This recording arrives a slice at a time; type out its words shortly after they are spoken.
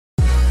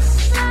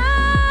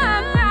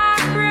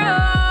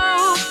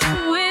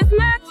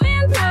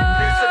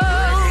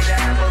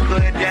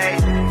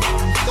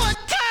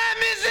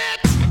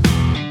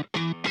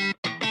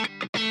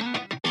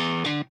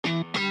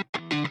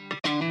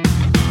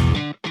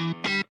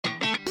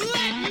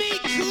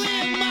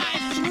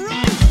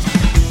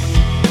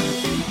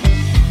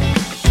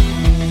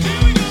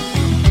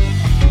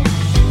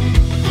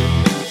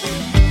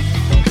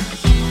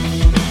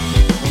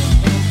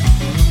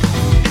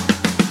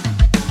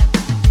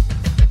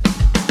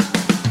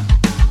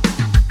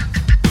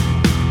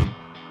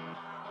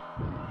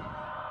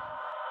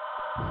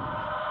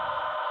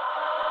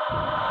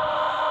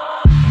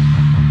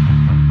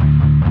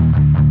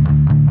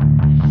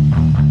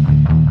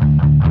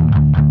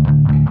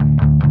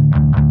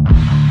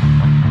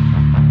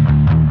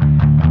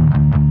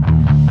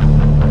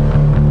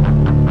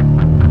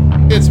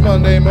It's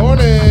Monday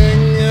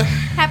morning.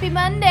 Happy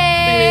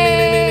Monday. Ding,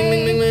 ding, ding,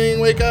 ding, ding, ding,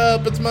 ding. Wake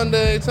up. It's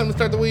Monday. It's time to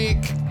start the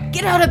week.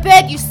 Get out of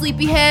bed, you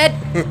sleepyhead.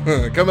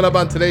 Coming up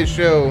on today's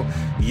show,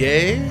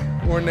 yay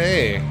or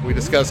nay? We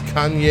discuss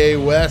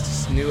Kanye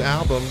West's new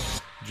album,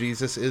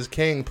 Jesus is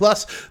King.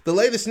 Plus, the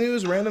latest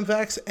news, random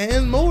facts,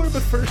 and more.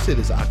 But first, it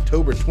is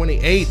October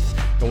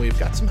 28th, and we've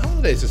got some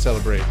holidays to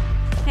celebrate.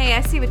 Hey, I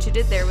see what you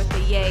did there with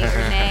the yay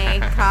or nay,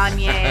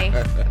 Kanye.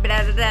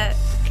 Blah, blah, blah.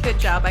 Good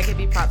job. I give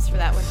you props for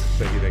that one.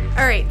 Thank you.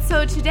 All right,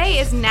 so today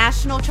is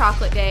National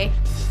Chocolate Day.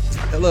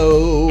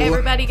 Hello.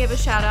 Everybody give a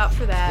shout out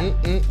for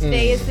that.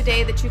 Today is the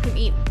day that you can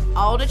eat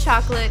all the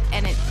chocolate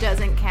and it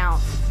doesn't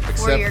count.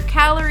 For your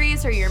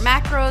calories or your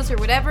macros or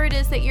whatever it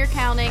is that you're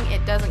counting,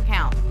 it doesn't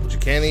count. But you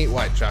can't eat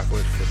white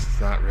chocolate because it's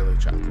not really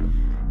chocolate.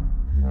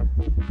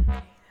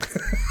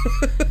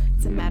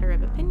 It's a matter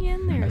of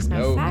opinion. There is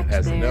no fact there.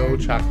 It has no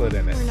chocolate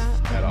in it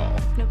at all.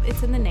 Nope,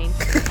 it's in the name.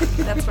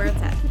 That's where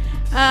it's at.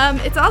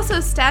 It's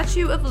also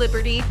Statue of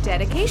Liberty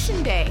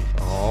Dedication Day.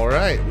 All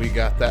right. We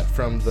got that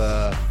from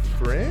the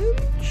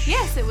French?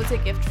 Yes, it was a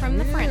gift from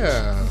the French.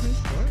 Yeah. And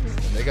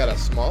they got a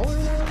smaller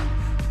one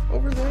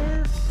over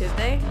there. Did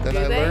they? That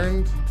I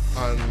learned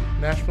on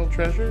National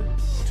Treasure,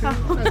 too, I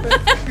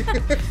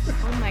think.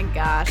 Oh my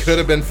gosh. Could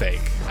have been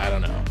fake. I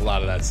don't know. A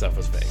lot of that stuff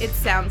was fake. It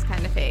sounds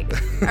kind of fake.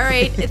 All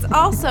right. It's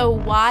also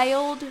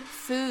Wild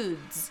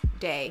Foods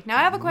Day. Now,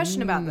 I have a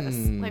question about this.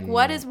 Like,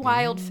 what is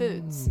wild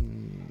foods?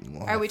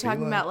 Well, Are we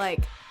talking about,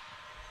 like,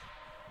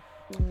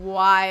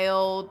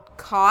 wild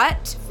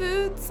caught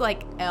foods?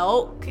 Like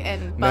elk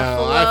and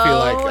buffalo?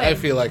 No, I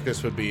feel like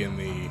this would be in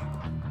the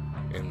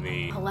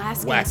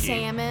Alaskan wacky,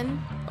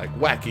 salmon. like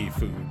wacky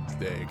foods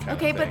day kind of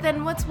thing. But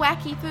then what's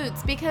wacky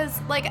foods? Because,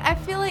 like, I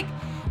feel like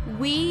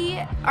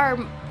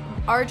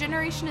our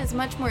generation is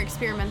much more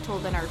experimental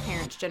than our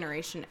parents'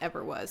 generation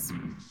ever was.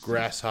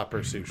 Grasshopper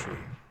sushi.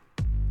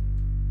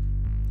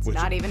 It's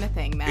not even a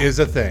thing, Matt. Is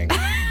a thing.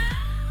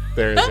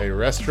 There is a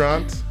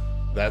restaurant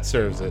that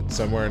serves it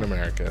somewhere in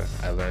America.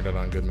 I learned it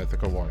on Good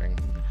Mythical Morning,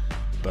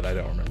 but I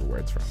don't remember where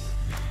it's from.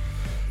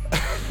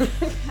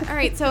 All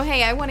right, so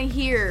hey, I want to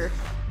hear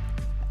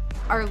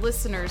our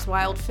listeners'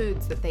 wild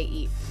foods that they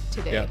eat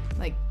today. Yep.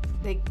 Like,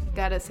 they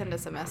gotta send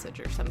us a message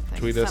or something.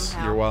 Tweet us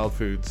your wild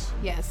foods.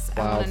 Yes,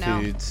 wild I want to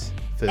know. Foods.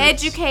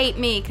 Educate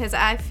me, because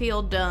I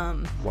feel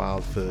dumb.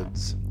 Wild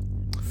foods.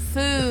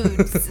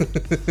 Foods.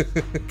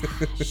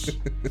 Gosh.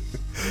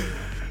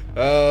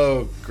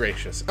 Oh,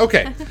 gracious.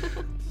 Okay.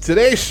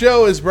 Today's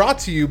show is brought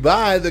to you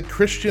by the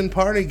Christian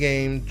party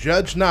game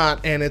Judge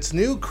Not and its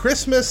new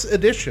Christmas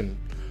edition,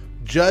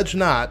 Judge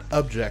Not,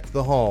 Object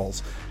the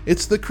Halls.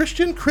 It's the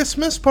Christian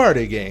Christmas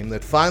party game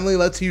that finally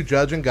lets you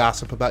judge and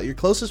gossip about your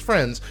closest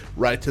friends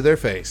right to their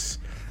face.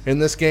 In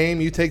this game,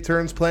 you take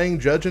turns playing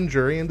judge and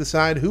jury and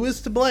decide who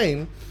is to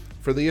blame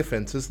for the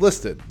offenses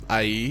listed,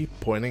 i.e.,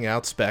 pointing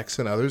out specks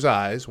in others'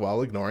 eyes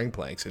while ignoring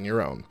planks in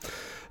your own.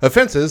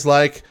 Offenses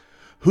like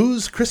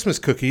whose Christmas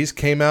cookies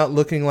came out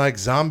looking like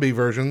zombie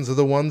versions of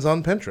the ones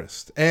on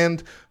Pinterest?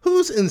 And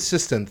who's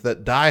insistent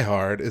that Die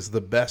Hard is the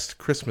best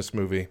Christmas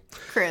movie?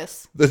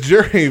 Chris. The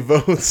jury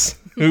votes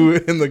who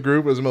in the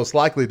group is most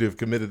likely to have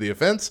committed the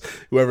offense.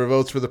 Whoever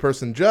votes for the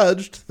person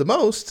judged the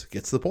most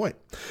gets the point.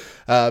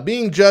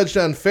 Being judged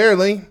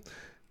unfairly,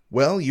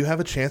 well, you have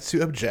a chance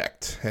to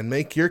object and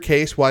make your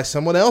case why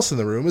someone else in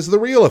the room is the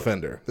real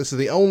offender. This is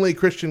the only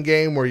Christian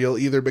game where you'll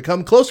either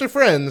become closer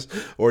friends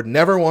or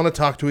never want to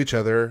talk to each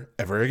other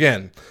ever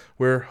again.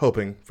 We're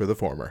hoping for the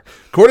former.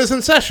 Court is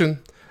in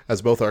session,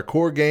 as both our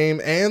core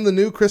game and the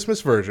new Christmas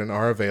version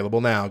are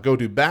available now. Go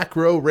to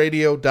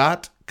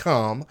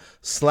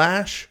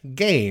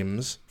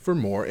backrowradio.com/games for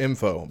more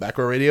info.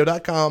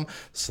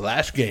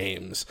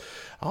 backrowradio.com/games.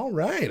 All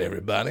right,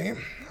 everybody.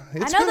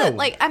 I know that,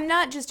 like, I'm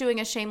not just doing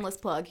a shameless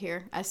plug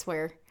here, I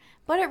swear.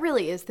 But it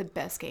really is the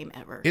best game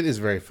ever. It is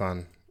very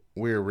fun.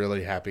 We're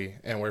really happy.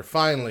 And we're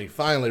finally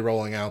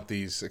rolling out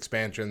these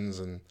expansions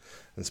and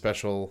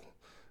special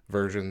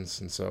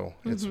versions. And so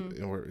it's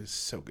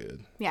so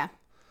good. Yeah.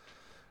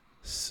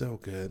 So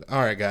good.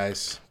 All right,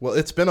 guys. Well,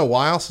 it's been a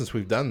while since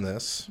we've done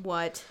this.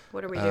 What?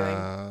 What are we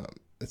doing?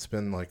 It's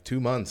been like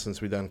 2 months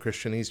since we've done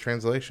Christianese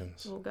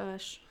translations. Oh,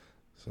 gosh.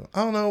 So,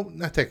 oh, no.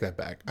 I take that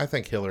back. I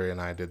think Hillary and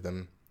I did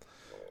them.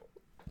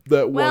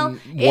 One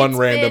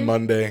random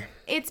Monday.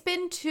 It's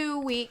been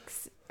 2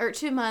 weeks, or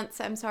 2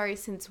 months, I'm sorry,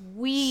 since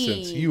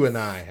you and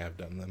I have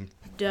done them.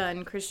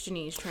 Done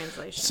Christianese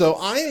translations. So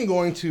I am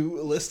going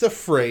to list a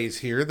phrase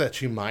here that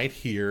you might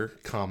hear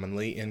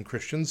commonly in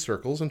Christian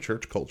circles and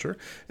church culture,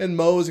 and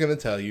Mo is going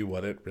to tell you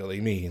what it really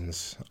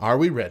means. Are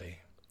we ready?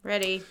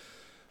 Ready.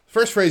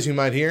 First phrase you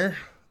might hear,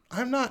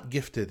 I'm not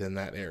gifted in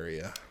that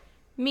area.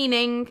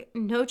 Meaning,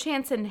 no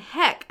chance in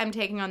heck I'm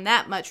taking on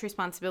that much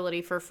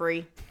responsibility for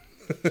free.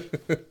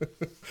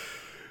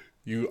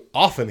 You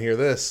often hear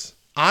this.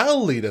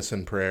 I'll lead us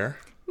in prayer.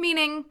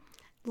 Meaning,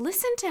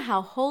 listen to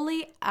how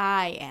holy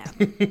I am.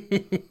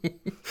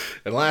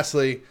 And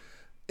lastly,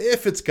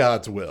 if it's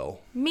God's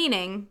will.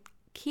 Meaning,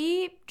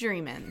 keep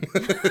dreaming.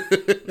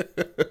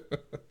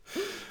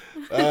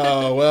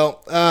 Oh,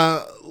 well,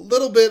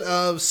 little bit bit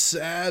of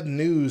sad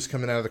news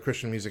coming out of the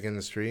Christian music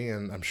industry,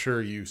 and I'm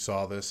sure you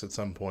saw this at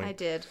some point. I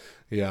did.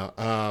 Yeah.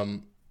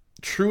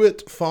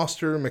 Truett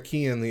Foster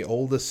McKeon, the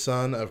oldest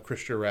son of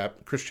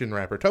Christian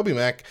rapper Toby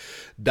Mac,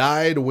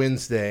 died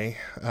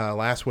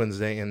last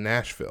Wednesday in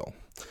Nashville.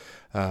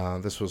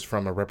 This was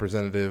from a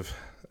representative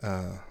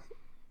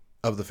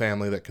of the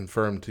family that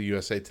confirmed to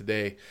USA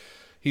Today.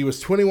 He was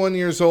 21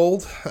 years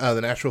old.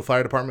 The Nashville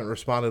Fire Department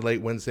responded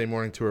late Wednesday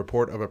morning to a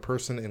report of a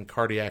person in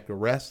cardiac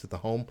arrest at the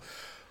home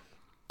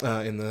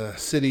in the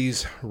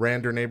city's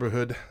Rander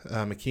neighborhood.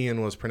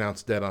 McKeon was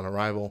pronounced dead on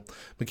arrival.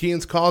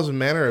 McKeon's cause and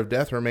manner of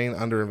death remain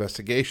under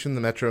investigation, the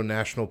Metro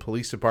National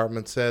Police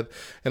Department said.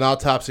 An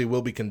autopsy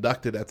will be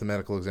conducted at the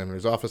medical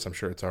examiner's office. I'm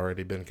sure it's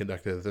already been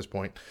conducted at this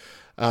point.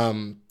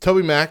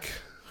 Toby Mac,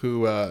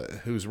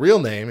 whose real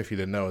name, if you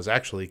didn't know, is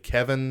actually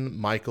Kevin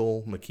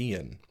Michael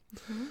McKeon.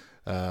 Mm-hmm.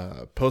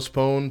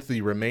 Postponed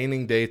the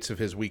remaining dates of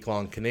his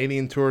week-long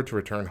Canadian tour to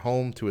return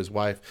home to his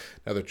wife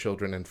and other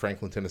children in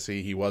Franklin,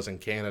 Tennessee. He was in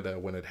Canada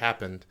when it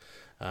happened,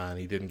 and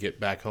he didn't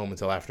get back home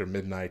until after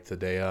midnight the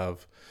day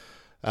of.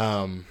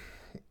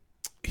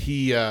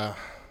 He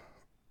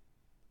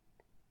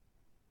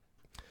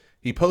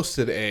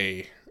posted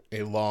a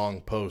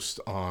long post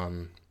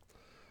on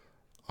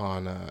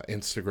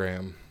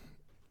Instagram,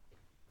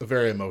 a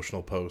very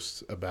emotional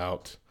post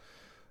about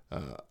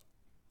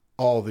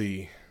all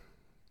the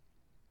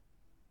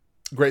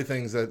great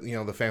things that,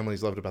 the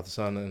families loved about the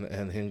son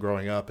and him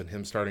growing up and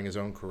him starting his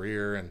own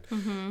career.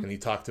 And he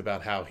talked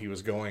about how he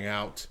was going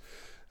out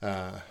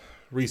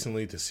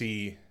recently to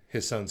see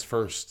his son's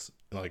first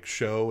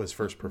show, his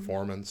first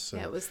performance.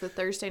 Yeah, it was the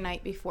Thursday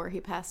night before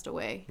he passed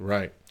away.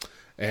 Right.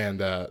 And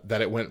that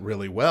it went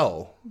really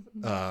well.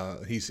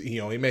 He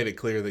made it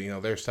clear that,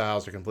 their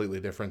styles are completely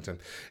different. And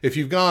if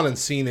you've gone and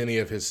seen any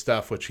of his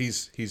stuff, which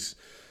he's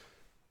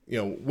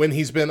when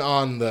he's been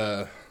on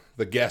the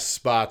guest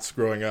spots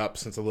growing up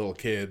since a little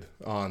kid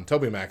on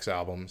Toby Mac's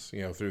albums,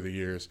 through the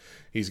years,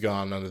 he's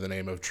gone under the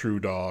name of True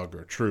Dog,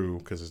 or True,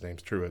 because his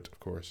name's Truett, of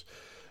course.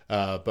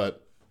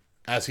 But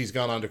as he's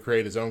gone on to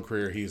create his own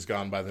career, he's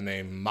gone by the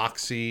name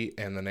Moxie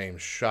and the name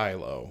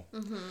Shiloh.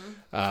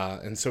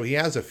 And so he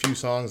has a few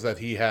songs that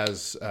he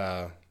has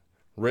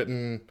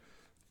written,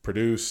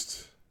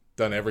 produced,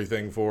 done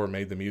everything for,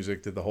 made the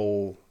music, did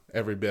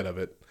every bit of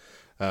it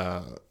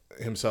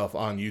himself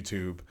on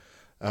YouTube.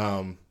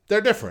 They're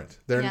different.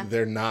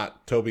 They're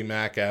not Toby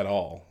Mac at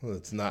all.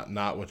 It's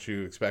not what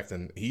you expect.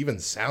 And he even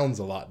sounds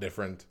a lot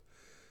different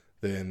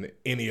than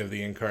any of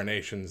the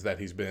incarnations that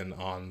he's been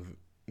on,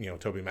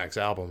 Toby Mac's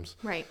albums,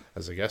 right,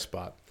 as a guest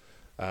spot.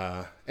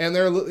 And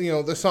they're,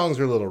 the songs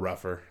are a little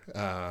rougher.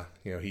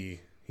 He's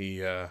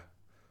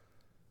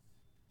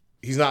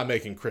not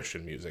making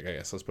Christian music, I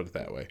guess. Let's put it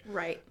that way.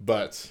 Right.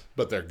 But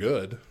they're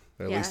good.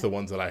 At least the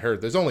ones that I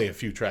heard. There's only a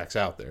few tracks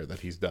out there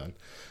that he's done.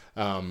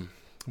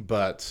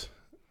 But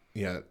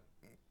yeah,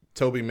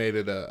 Toby made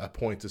it a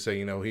point to say,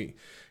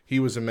 he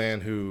was a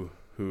man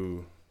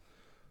who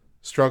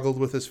struggled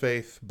with his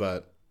faith,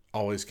 but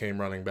always came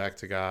running back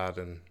to God.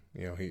 And,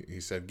 he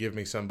said, give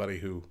me somebody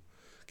who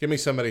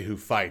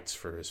fights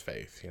for his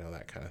faith,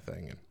 that kind of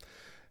thing.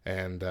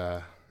 And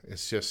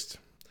it's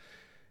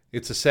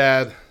a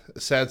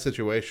sad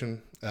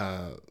situation.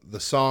 The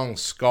song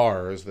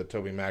Scars that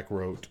Toby Mac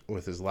wrote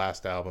with his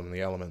last album,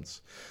 The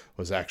Elements,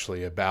 was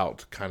actually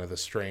about kind of the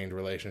strained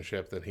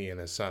relationship that he and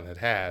his son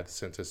had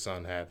since his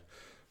son had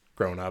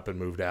grown up and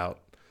moved out.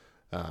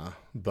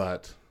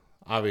 But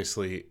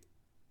obviously,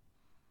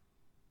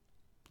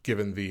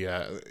 given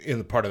in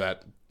the part of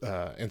that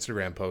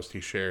Instagram post, he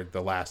shared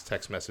the last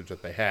text message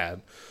that they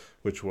had,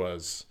 which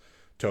was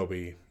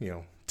Toby,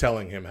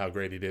 telling him how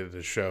great he did at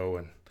his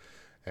show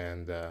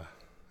and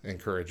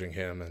encouraging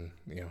him, and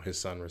his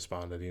son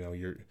responded,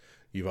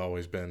 you've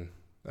always been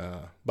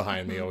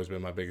behind me, always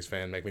been my biggest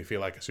fan, make me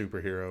feel like a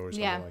superhero or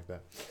something like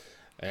that.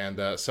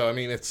 And so I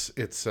mean,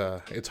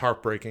 it's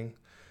heartbreaking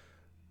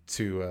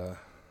to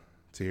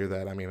hear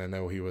that. I mean, I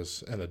know he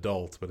was an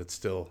adult, but it's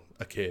still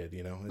a kid,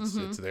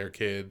 it's their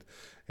kid,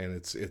 and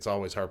it's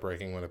always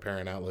heartbreaking when a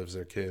parent outlives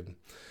their kid.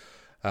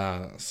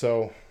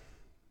 So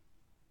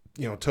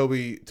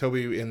Toby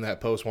in that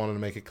post wanted to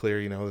make it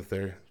clear,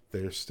 that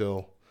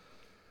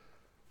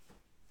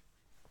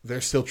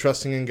they're still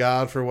trusting in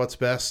God for what's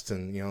best,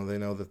 and they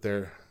know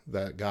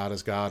that God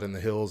is God in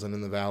the hills and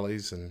in the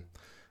valleys, and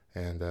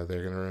they're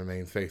going to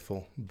remain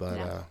faithful.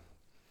 But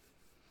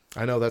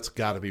I know that's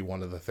got to be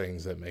one of the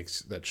things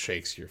that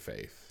shakes your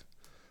faith,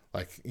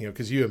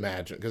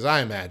 because I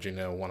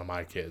imagine one of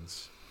my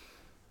kids,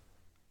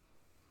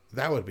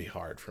 that would be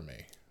hard for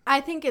me.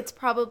 I think it's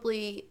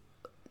probably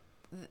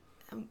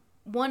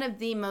one of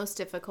the most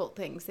difficult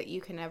things that you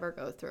can ever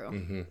go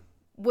through,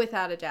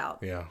 without a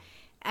doubt. Yeah.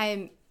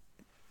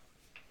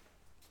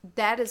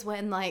 That is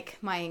when my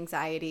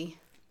anxiety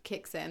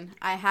kicks in.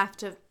 I have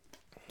to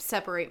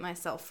separate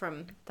myself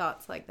from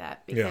thoughts like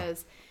that,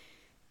 because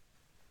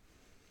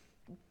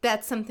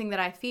that's something that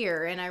I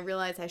fear, and I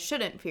realize I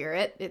shouldn't fear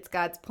it. It's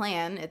God's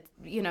plan. It's,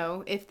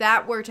 if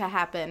that were to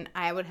happen,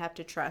 I would have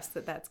to trust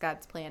that that's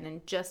God's plan.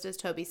 And just as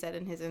Toby said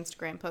in his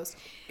Instagram post,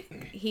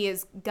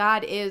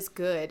 God is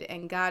good,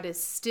 and God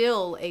is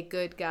still a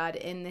good God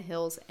in the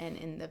hills and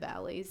in the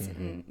valleys.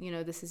 And,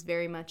 this is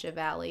very much a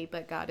valley,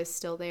 but God is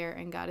still there,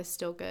 and God is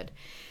still good.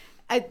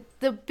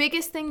 The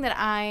biggest thing that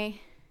I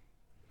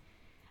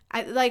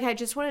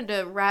just wanted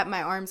to wrap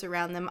my arms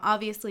around them,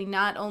 obviously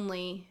not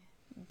only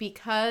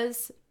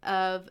because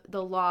of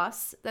the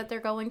loss that they're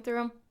going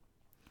through,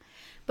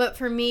 but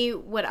for me,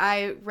 what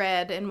I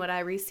read and what I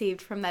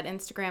received from that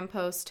Instagram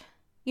post,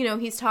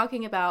 he's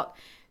talking about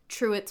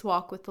Truett's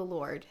walk with the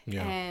Lord.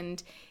 Yeah.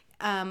 And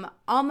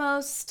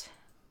almost,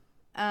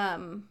 I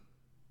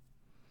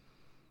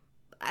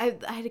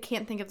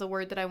can't think of the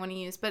word that I want to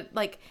use, but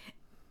like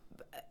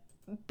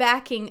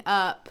backing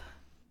up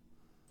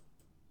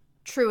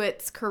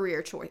Truett's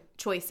career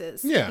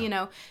choices.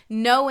 Yeah.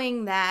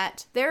 Knowing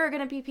that there are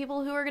going to be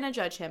people who are going to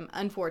judge him,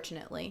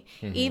 unfortunately.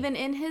 Mm-hmm. Even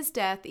in his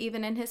death,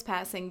 even in his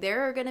passing,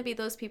 there are going to be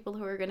those people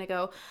who are going to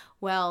go,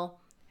 well,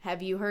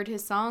 have you heard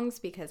his songs?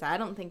 Because I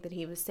don't think that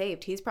he was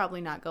saved. He's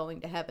probably not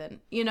going to heaven.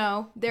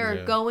 There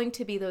are going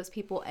to be those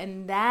people.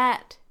 And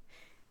that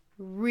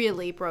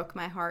really broke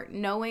my heart,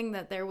 knowing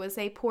that there was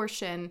a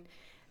portion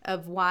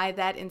of why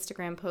that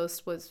Instagram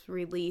post was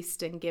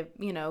released and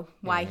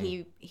why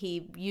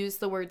he used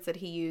the words that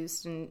he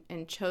used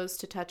and chose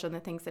to touch on the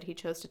things that he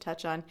chose to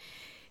touch on.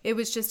 It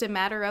was just a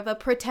matter of a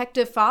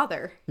protective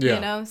father,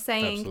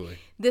 saying, absolutely.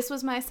 This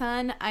was my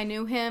son. I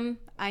knew him.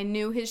 I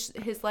knew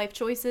his life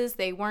choices.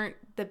 They weren't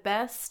the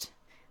best.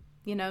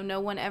 No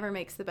one ever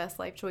makes the best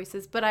life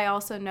choices, but I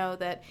also know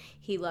that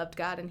he loved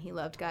God and he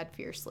loved God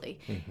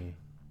fiercely. Mm-hmm.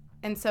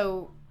 And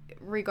so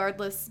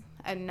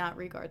not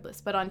regardless,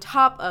 but on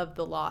top of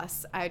the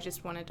loss, I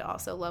just wanted to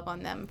also love on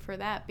them for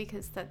that,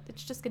 because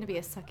it's just going to be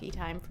a sucky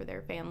time for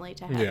their family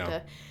to have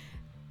to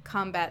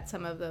combat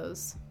some of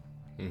those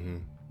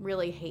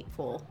really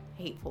hateful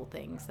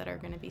things that are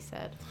going to be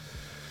said.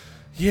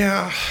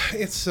 Yeah,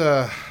 it's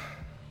a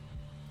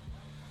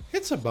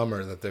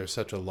bummer that there's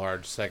such a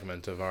large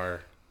segment of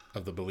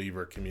the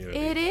believer community.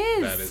 It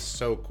is. That is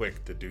so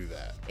quick to do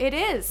that. It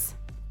is.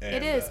 And,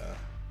 it is.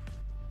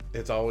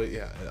 It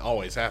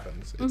always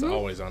happens. It's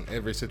always on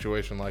every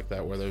situation like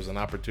that where there's an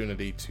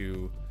opportunity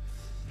to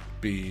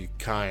be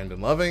kind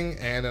and loving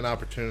and an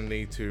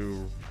opportunity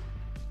to,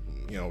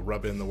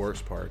 rub in the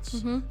worst parts.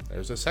 Mm-hmm.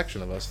 There's a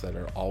section of us that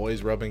are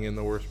always rubbing in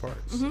the worst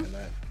parts. Mm-hmm. And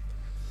that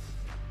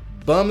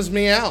bums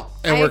me out.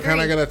 And we're kind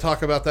of going to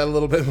talk about that a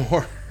little bit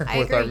more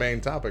with our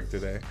main topic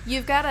today.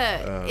 You've got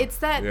to, it's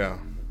that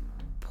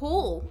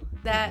pull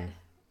that... Mm-hmm.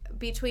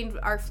 between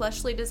our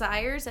fleshly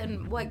desires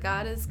and what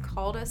God has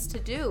called us to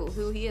do,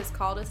 who he has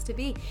called us to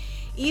be.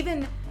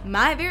 Even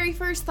my very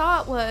first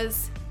thought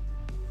was,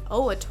 a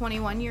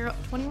 21-year-old,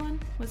 21?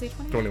 Was he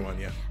 21? 21,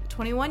 yeah. A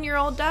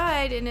 21-year-old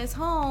died in his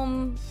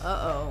home.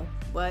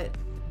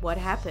 What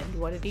happened?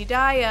 What did he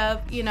die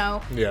of?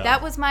 Yeah.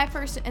 That was my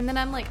first, and then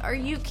I'm like, are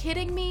you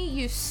kidding me?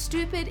 You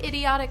stupid,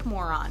 idiotic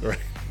moron. Right.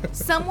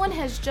 Someone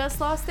has just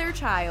lost their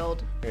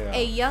child. Yeah.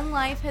 A young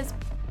life has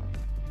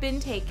been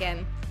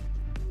taken.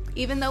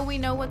 Even though we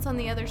know what's on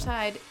the other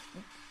side,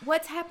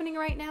 what's happening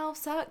right now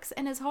sucks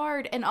and is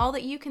hard, and all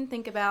that you can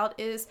think about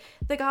is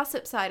the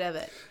gossip side of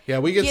it. Yeah,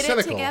 we get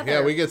cynical.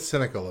 Yeah, we get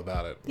cynical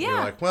about it. Yeah.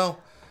 We're like,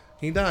 well,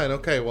 he died.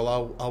 Okay, well,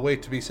 I'll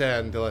wait to be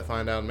sad until I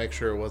find out and make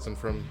sure it wasn't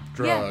from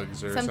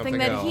drugs or something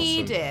that else.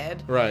 He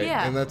did. Right.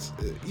 Yeah. And that's,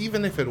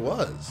 even if it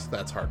was,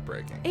 that's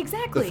heartbreaking.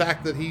 Exactly. The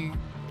fact that he...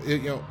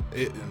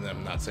 and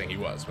I'm not saying he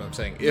was, but I'm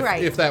saying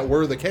if that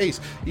were the case,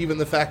 even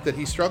the fact that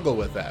he struggled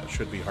with that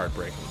should be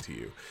heartbreaking to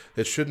you.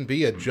 It shouldn't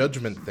be a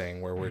judgment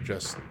thing where we're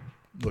just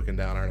looking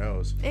down our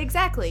nose.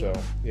 Exactly. So,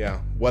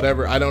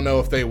 whatever. I don't know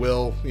if they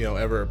will,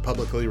 ever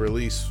publicly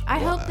release I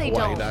hope they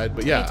why don't, he died.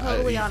 But to be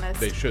totally honest.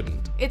 They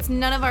shouldn't. It's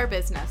none of our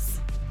business.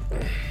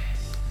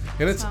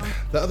 And it's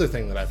the other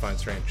thing that I find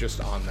strange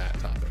just on that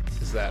topic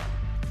is that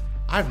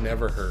I've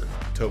never heard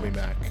Toby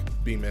Mac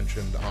be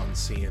mentioned on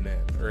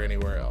CNN or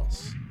anywhere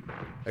else,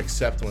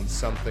 except when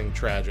something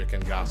tragic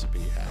and gossipy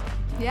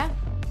happened. Yeah.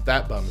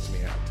 That bums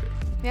me out, too.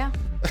 Yeah.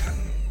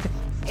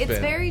 It's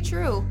very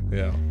true.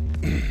 Yeah.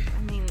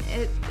 I mean,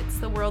 it's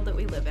the world that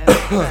we live in.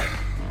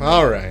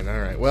 All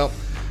right. Well,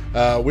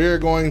 we're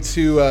going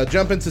to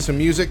jump into some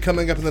music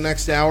coming up in the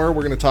next hour.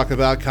 We're going to talk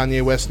about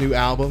Kanye West's new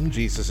album,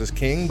 Jesus is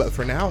King. But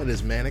for now, it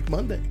is Manic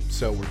Monday.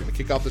 So we're going to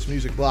kick off this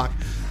music block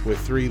with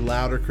 3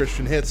 louder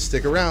Christian hits.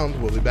 Stick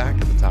around. We'll be back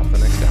at the top of the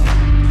next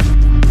hour.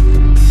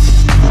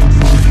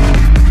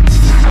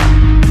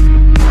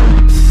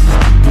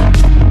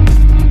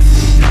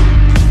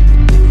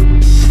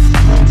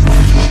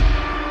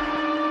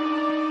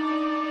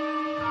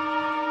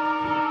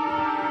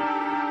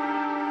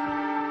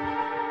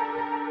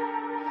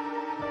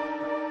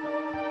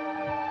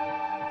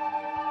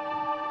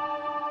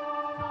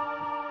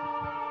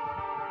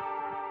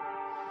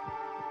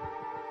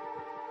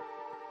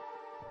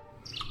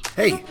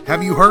 Hey,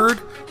 have you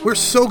heard? We're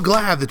so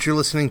glad that you're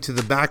listening to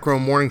the Back Row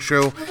Morning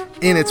Show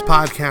in its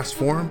podcast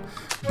form,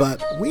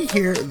 but we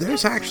hear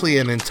there's actually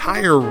an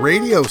entire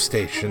radio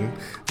station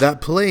that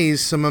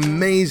plays some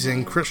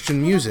amazing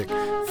Christian music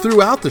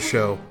throughout the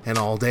show and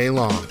all day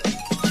long.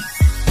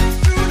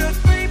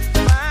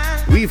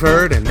 We've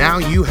heard, and now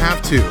you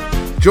have too.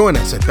 Join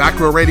us at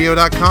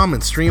backrowradio.com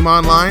and stream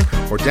online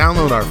or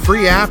download our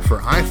free app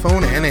for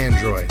iPhone and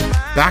Android.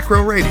 Back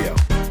Row Radio,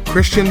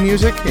 Christian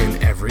music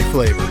in every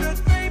flavor.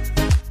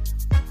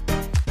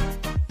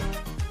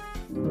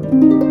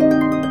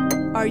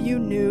 Are you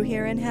new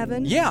here in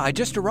heaven? Yeah, I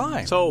just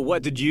arrived. So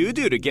what did you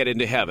do to get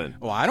into heaven?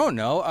 Well, I don't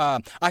know.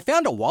 I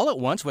found a wallet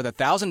once with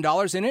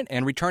 $1,000 in it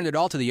and returned it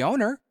all to the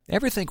owner.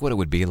 Ever think what it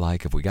would be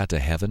like if we got to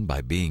heaven by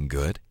being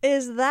good?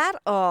 Is that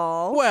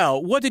all? Well,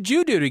 what did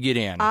you do to get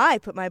in? I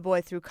put my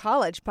boy through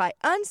college by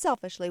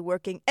unselfishly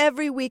working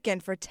every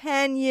weekend for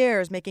 10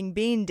 years making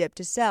bean dip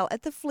to sell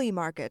at the flea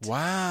market.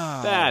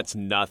 Wow. That's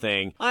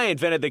nothing. I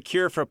invented the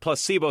cure for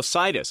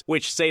placebo-sitis,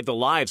 which saved the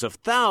lives of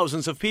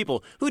thousands of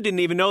people who didn't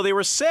even know they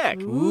were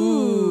sick.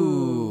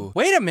 Ooh.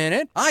 Wait a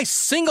minute. I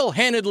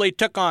single-handedly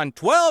took on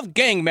 12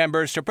 gang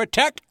members to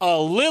protect a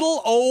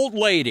little old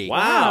lady.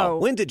 Wow.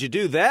 When did you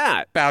do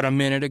that? About a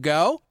minute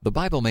ago. The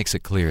Bible makes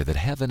it clear that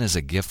heaven is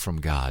a gift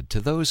from God to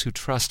those who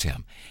trust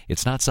Him.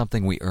 It's not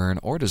something we earn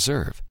or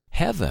deserve.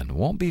 Heaven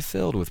won't be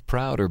filled with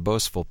proud or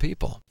boastful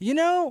people. You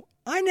know,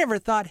 I never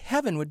thought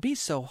heaven would be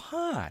so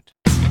hot.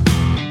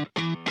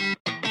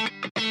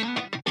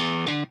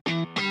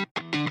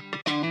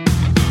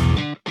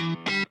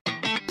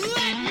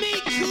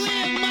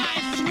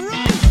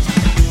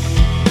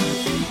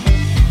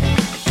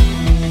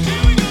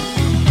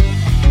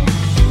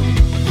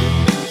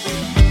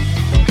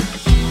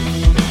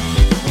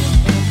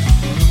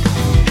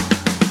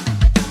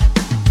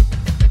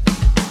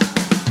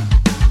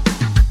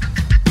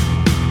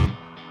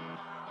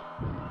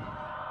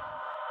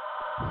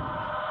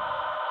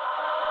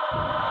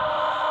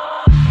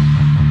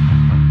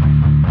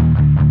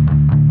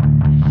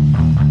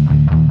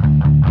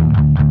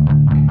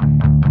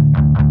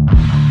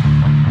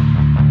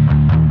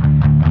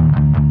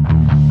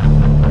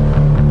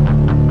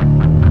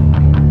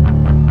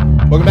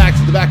 Welcome back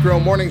to the Back Row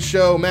Morning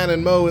Show. Matt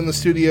and Mo in the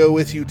studio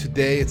with you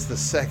today. It's the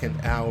second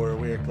hour.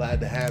 We are glad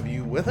to have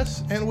you with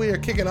us, and we are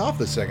kicking off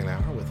the second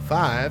hour with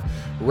 5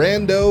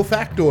 rando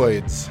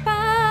factoids.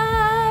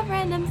 5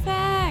 random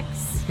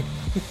facts.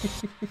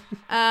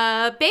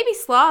 Baby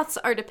sloths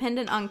are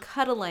dependent on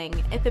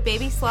cuddling. If a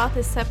baby sloth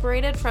is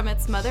separated from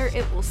its mother,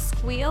 it will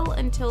squeal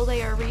until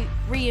they are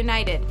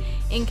reunited.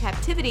 In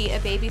captivity, a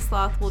baby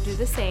sloth will do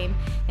the same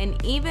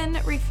and even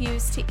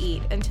refuse to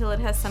eat until it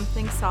has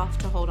something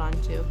soft to hold on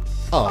to.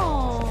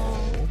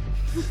 Oh,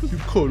 you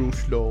cuddle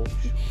sloth.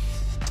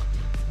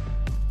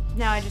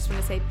 Now I just want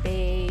to say,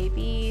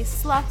 baby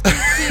sloth,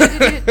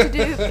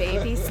 do-do-do-do-do,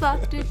 baby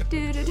sloth,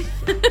 do-do-do-do.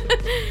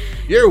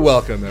 You're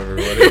welcome,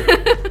 everybody.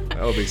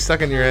 That'll be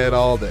stuck in your head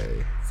all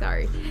day.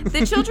 Sorry.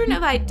 The children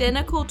of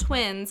identical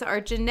twins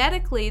are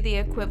genetically the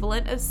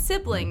equivalent of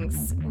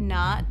siblings,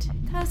 not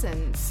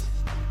cousins.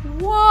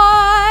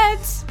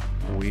 What?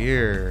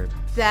 Weird.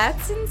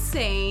 That's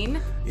insane.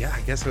 Yeah,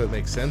 I guess it would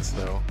make sense,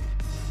 though.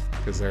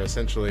 Because they're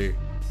essentially,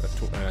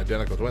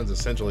 identical twins,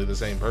 essentially the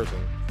same person.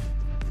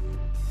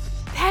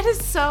 That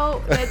is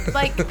so,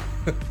 like,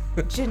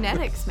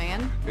 genetics,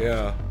 man.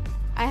 Yeah.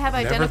 I have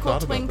Never identical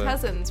thought twin about that.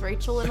 cousins,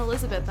 Rachel and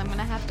Elizabeth. I'm going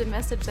to have to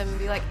message them and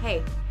be like,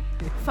 hey,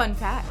 fun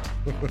fact,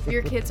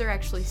 your kids are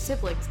actually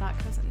siblings, not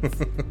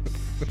cousins.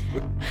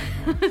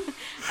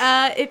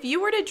 If you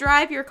were to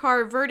drive your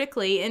car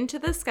vertically into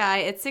the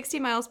sky at 60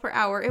 miles per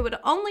hour, it would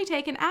only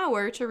take an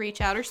hour to reach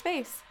outer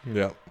space.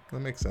 Yeah, that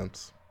makes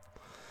sense.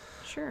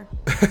 Sure.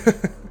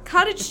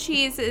 Cottage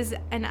cheese is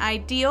an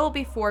ideal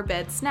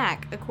before-bed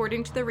snack,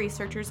 according to the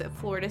researchers at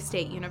Florida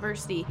State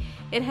University.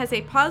 It has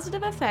a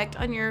positive effect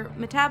on your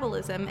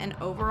metabolism and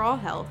overall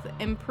health,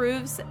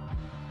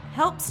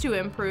 helps to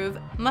improve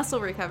muscle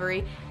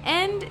recovery,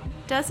 and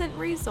doesn't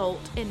result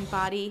in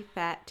body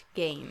fat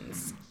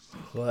gains.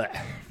 Blech.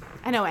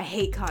 I know, I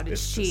hate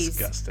cottage cheese. It's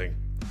disgusting.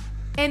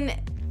 And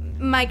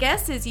my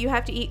guess is you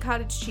have to eat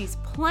cottage cheese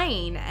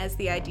plain as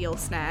the ideal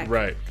snack.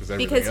 Right.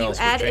 Because you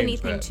add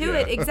anything to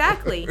it.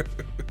 Exactly.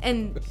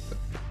 And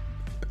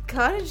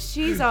cottage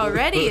cheese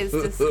already is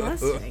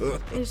disgusting.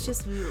 It's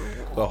just...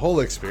 The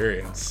whole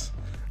experience.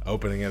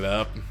 Opening it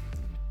up,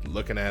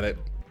 looking at it,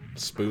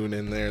 spoon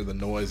in there, the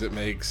noise it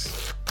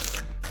makes,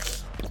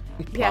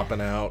 popping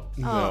out.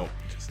 Oh. No.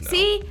 Just no.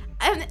 See,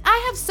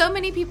 I have so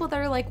many people that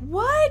are like,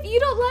 what? You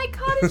don't like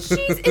cottage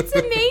cheese? It's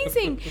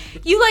amazing.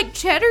 You like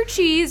cheddar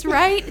cheese,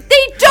 right?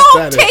 They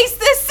don't taste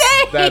the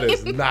same. That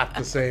is not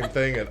the same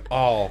thing at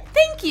all.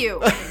 Thank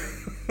you.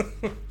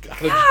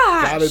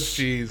 Cottage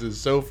cheese is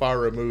so far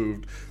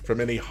removed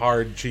from any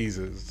hard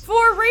cheeses.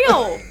 For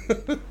real.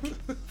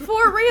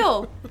 For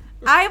real.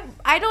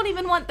 I don't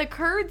even want the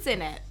curds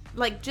in it.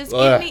 Like, just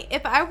give me,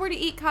 if I were to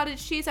eat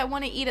cottage cheese, I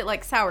want to eat it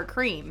like sour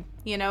cream.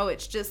 You know,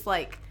 it's just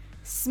like,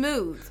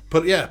 smooth.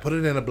 Put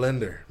it in a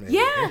blender. Maybe.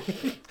 Yeah.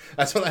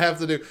 That's what I have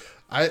to do.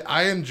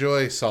 I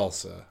enjoy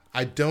salsa.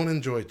 I don't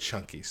enjoy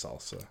chunky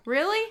salsa.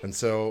 Really? And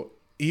so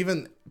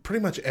even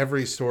pretty much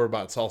every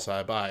store-bought salsa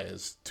I buy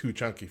is too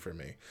chunky for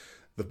me.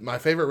 My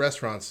favorite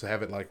restaurants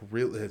have it like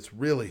it's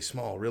really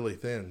small, really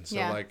thin. So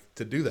like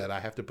to do that, I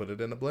have to put it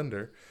in a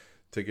blender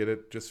to get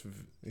it just,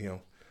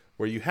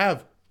 where you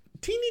have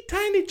teeny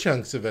tiny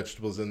chunks of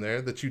vegetables in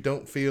there that you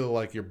don't feel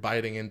like you're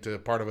biting into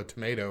part of a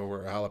tomato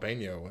or a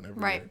jalapeno whenever.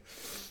 Right.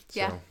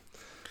 So,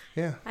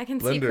 yeah. I can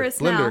see Chris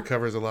blender now.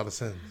 Covers a lot of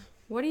sins.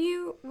 What are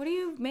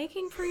you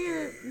making for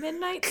your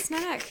midnight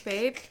snack,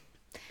 babe?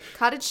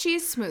 Cottage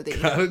cheese smoothie.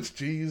 Cottage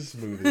cheese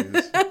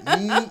smoothies.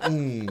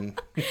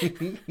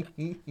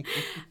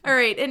 All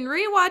right, and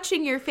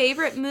rewatching your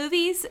favorite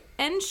movies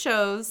and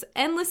shows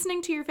and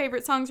listening to your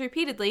favorite songs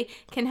repeatedly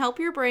can help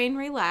your brain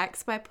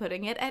relax by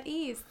putting it at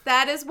ease.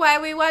 That is why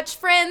we watch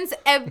Friends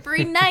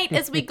every night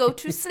as we go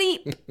to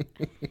sleep.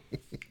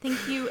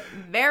 Thank you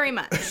very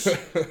much.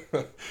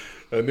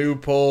 A new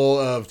poll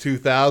of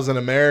 2,000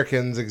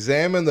 Americans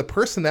examined the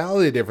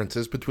personality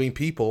differences between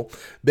people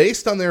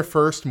based on their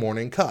first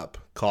morning cup,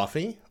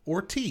 coffee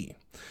or tea.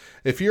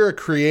 If you're a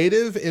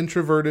creative,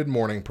 introverted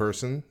morning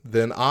person,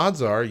 then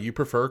odds are you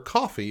prefer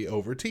coffee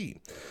over tea.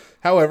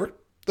 However,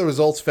 the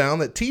results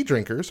found that tea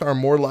drinkers are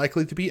more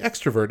likely to be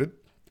extroverted,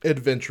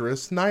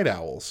 adventurous night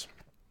owls.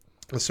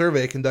 A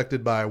survey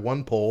conducted by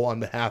One Poll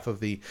on behalf of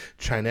the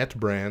Chinette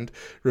brand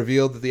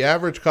revealed that the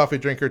average coffee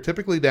drinker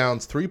typically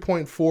downs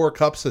 3.4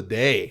 cups a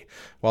day,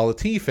 while the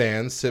tea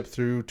fans sip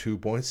through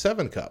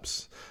 2.7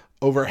 cups.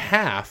 Over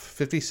half,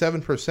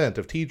 57%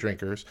 of tea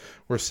drinkers,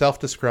 were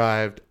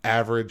self-described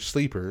average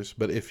sleepers,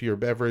 but if your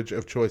beverage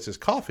of choice is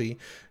coffee,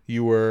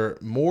 you were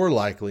more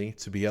likely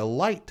to be a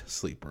light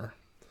sleeper.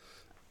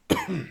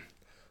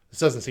 This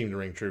doesn't seem to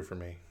ring true for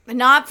me.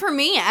 Not for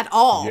me at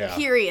all, Yeah.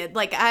 Period.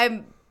 Like,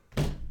 I'm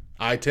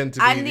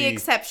the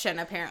exception,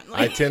 apparently.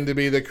 I tend to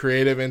be the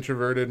creative,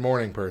 introverted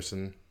morning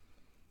person.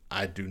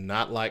 I do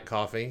not like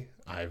coffee.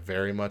 I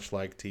very much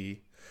like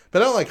tea.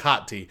 But I don't like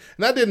hot tea.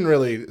 And that didn't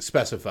really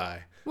specify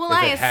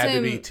if it had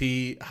to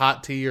be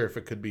hot tea, or if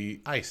it could be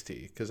iced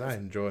tea. Because I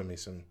enjoy me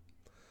some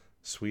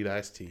sweet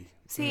iced tea.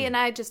 See, and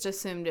I just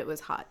assumed it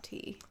was hot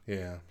tea.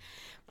 Yeah.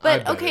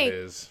 But,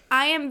 okay,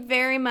 I am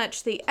very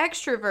much the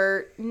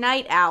extrovert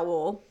night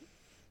owl.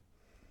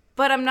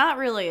 But I'm not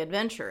really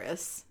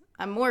adventurous.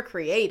 I'm more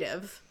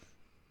creative.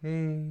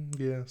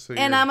 Yeah. So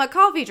and I'm a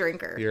coffee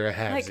drinker. You're a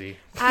halvesy.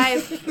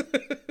 Like,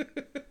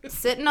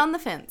 sitting on the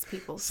fence,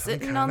 people.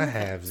 Sitting on the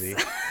halvesy.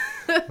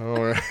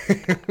 All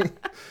right.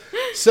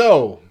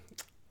 So,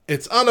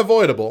 it's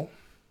unavoidable.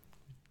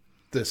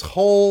 This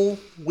whole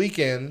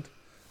weekend,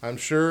 I'm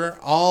sure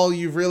all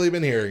you've really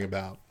been hearing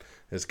about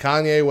is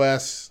Kanye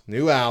West's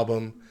new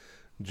album,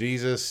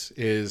 Jesus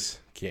is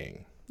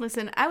King.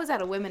 Listen, I was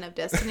at a Women of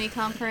Destiny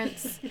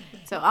conference,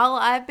 so all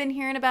I've been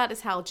hearing about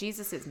is how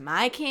Jesus is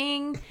my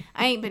king.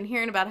 I ain't been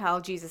hearing about how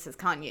Jesus is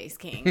Kanye's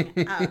king.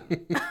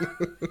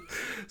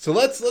 So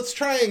let's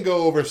try and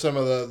go over some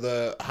of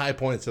the high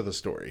points of the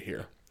story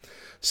here.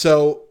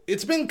 So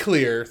it's been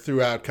clear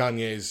throughout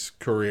Kanye's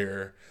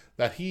career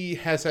that he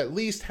has at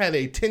least had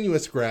a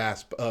tenuous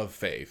grasp of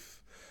faith.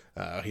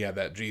 He had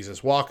that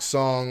Jesus Walks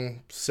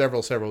song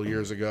several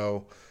years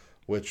ago,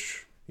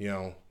 which,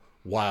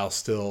 while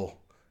still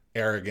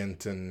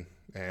arrogant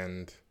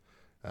and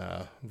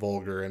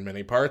vulgar in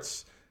many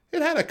parts,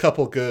 it had a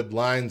couple good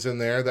lines in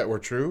there that were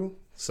true,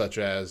 such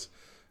as,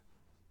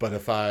 "But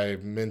if I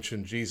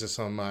mention Jesus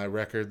on my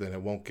record, then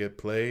it won't get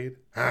played."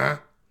 Huh?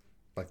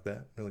 Like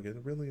that. Really good.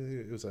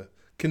 It was a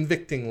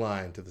convicting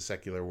line to the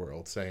secular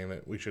world, saying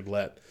that we should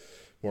let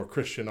more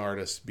Christian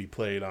artists be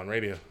played on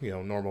radio,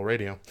 normal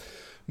radio.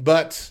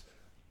 But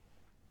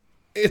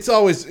it's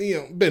always,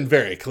 been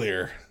very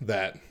clear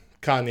that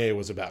Kanye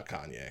was about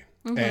Kanye.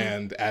 Mm-hmm.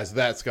 And as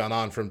that's gone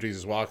on from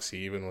Jesus Walks, he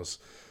even was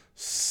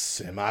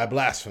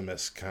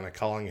semi-blasphemous, kind of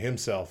calling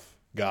himself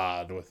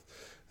God, with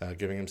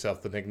giving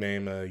himself the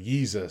nickname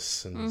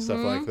Yeezus and stuff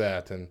like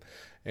that.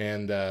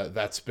 And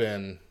that's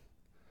been,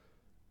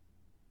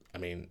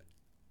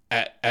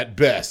 at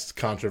best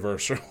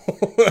controversial.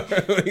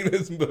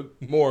 It's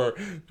more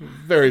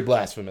very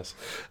blasphemous.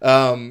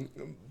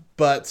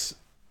 But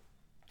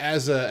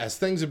as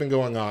things have been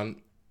going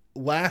on,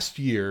 last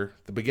year,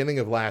 beginning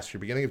of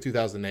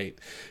 2008,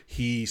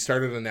 he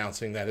started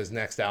announcing that his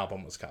next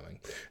album was coming.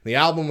 The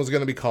album was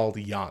going to be called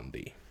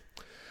Yandi.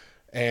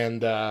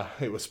 And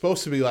it was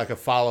supposed to be like a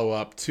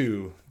follow-up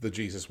to the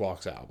Jesus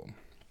Walks album.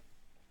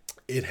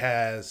 It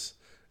had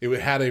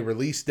a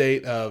release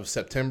date of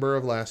September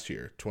of last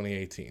year,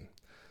 2018.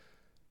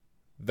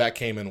 That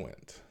came and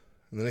went.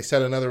 And then they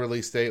set another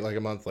release date like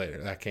a month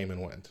later. That came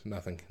and went.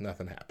 Nothing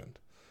happened.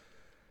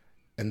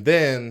 And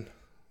then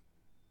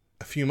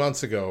a few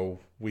months ago,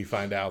 we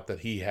find out that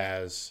he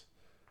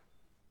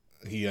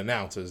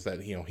announces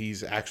that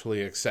he's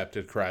actually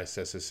accepted Christ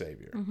as his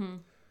Savior,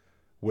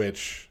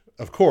 which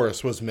of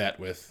course was met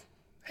with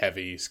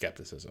heavy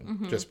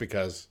skepticism, just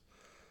because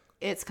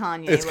it's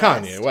Kanye.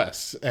 Kanye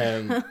West,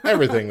 and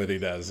everything that he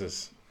does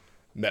is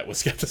met with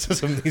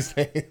skepticism these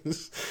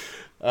days.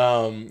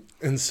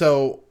 And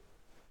so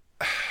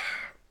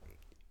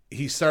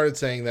he started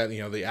saying that,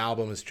 the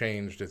album has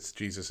changed. It's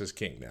Jesus is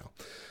King now.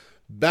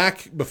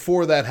 Back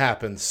before that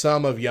happened,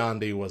 some of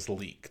Yandhi was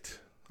leaked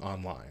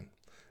online.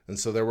 And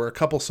so there were a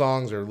couple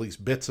songs, or at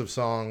least bits of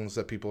songs,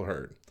 that people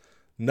heard.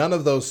 None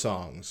of those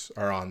songs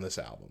are on this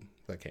album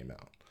that came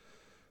out.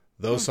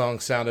 Those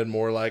songs sounded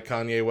more like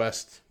Kanye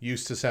West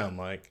used to sound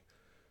like.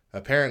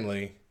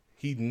 Apparently,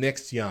 he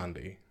nixed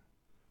Yandhi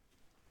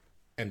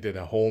and did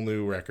a whole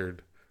new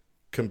record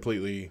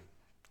completely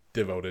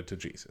devoted to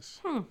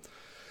Jesus.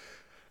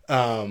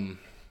 Of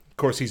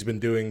course, he's been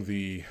doing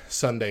the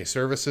Sunday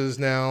services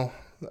now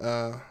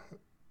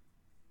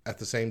at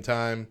the same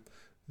time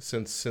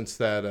since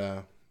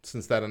that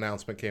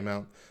announcement came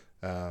out.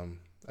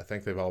 I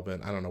think they've all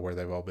been, I don't know where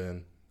they've all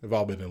been. They've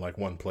all been in like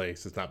one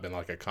place. It's not been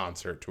like a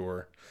concert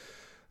tour.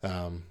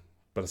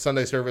 But a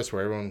Sunday service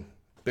where everyone,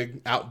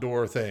 big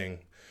outdoor thing,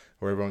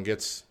 where everyone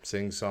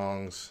sings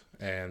songs,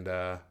 and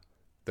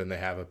then they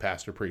have a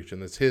pastor preach.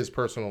 And it's his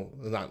personal,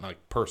 not like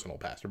personal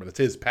pastor, but it's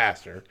his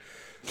pastor.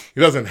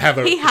 He doesn't have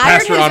a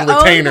pastor on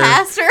retainer.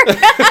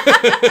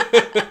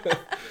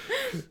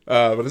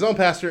 But his own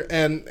pastor.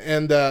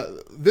 And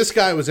this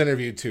guy was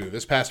interviewed too.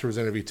 This pastor was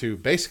interviewed too.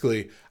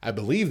 Basically, I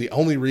believe the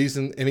only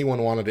reason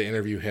anyone wanted to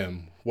interview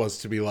him was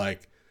to be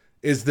like,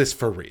 is this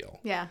for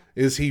real? Yeah.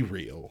 Is he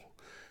real?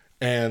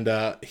 And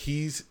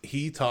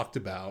he talked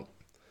about,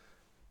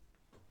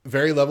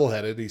 very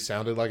level-headed. He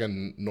sounded like a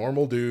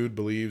normal dude,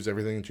 believes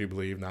everything that you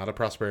believe, not a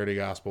prosperity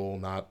gospel,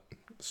 not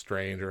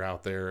strange or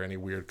out there, any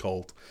weird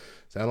cult.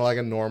 Sounded like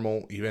a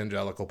normal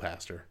evangelical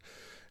pastor.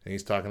 And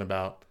he's talking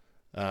about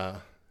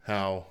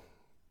how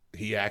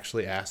he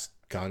actually asked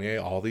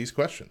Kanye all these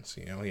questions.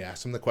 He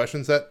asked him the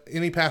questions that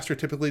any pastor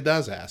typically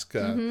does ask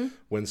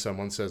when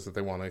someone says that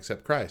they want to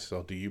accept Christ.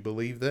 So, do you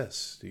believe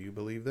this? Do you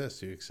believe this?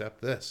 Do you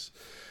accept this?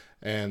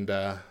 And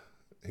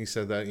he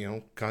said that,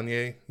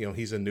 Kanye,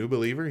 he's a new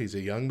believer. He's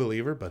a young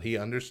believer, but he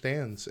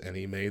understands, and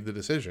he made the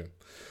decision.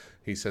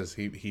 He says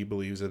he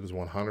believes it is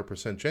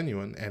 100%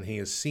 genuine, and he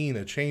has seen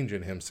a change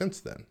in him since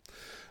then.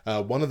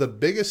 One of the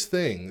biggest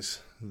things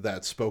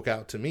that spoke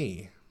out to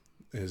me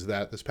is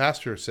that this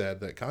pastor said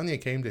that Kanye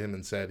came to him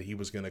and said he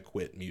was going to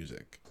quit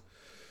music.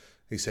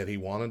 He said he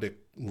wanted to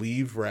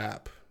leave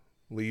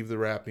the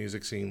rap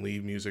music scene,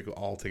 leave music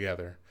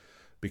altogether,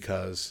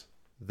 because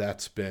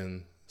that's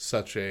been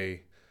such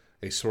a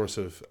source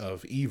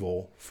of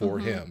evil for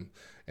him,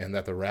 and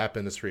that the rap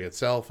industry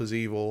itself is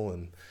evil,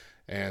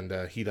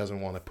 and he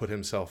doesn't want to put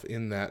himself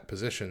in that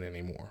position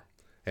anymore.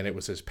 And it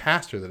was his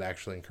pastor that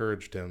actually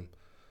encouraged him,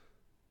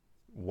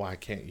 why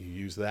can't you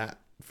use that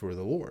for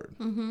the Lord?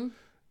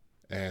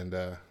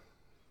 And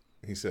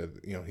he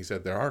said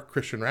there are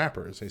Christian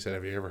rappers. He said,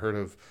 have you ever heard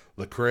of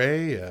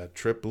Lecrae,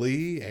 Trip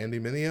Lee, Andy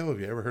Mineo?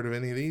 Have you ever heard of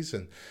any of these?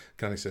 And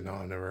Kanye said, no,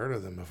 I've never heard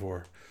of them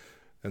before.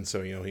 And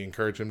so, he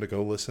encouraged him to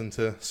go listen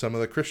to some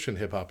of the Christian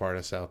hip-hop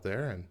artists out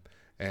there.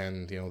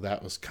 And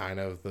that was kind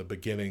of the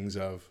beginnings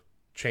of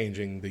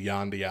changing the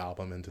Yandhi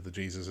album into the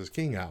Jesus is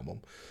King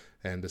album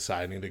and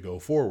deciding to go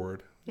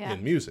forward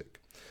in music.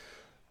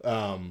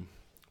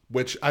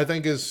 Which I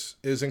think is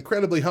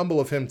incredibly humble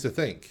of him to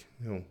think,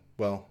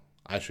 well,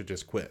 I should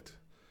just quit.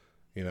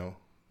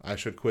 I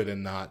should quit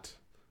and not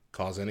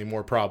cause any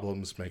more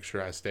problems, make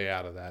sure I stay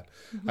out of that.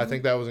 I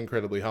think that was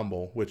incredibly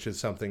humble, which is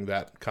something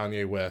that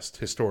Kanye West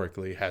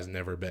historically has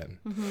never been.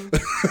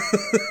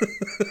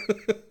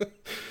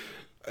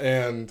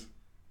 And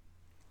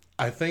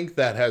I think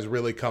that has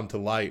really come to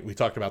light. We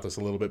talked about this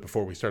a little bit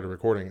before we started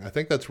recording. I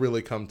think that's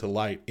really come to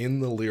light in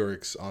the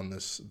lyrics on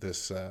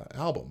this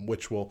album,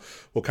 which we'll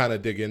kind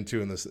of dig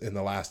into in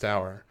the last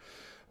hour.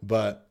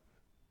 But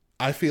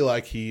I feel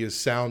like he is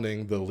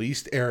sounding the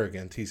least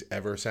arrogant he's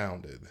ever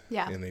sounded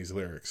in these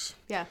lyrics.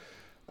 Yeah.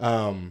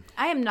 I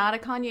am not a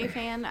Kanye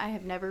fan. I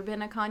have never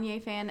been a Kanye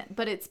fan,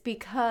 but it's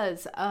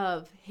because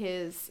of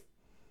his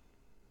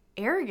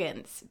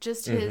arrogance,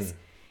 just his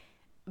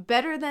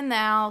better than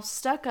thou,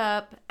 stuck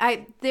up.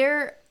 I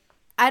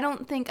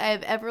don't think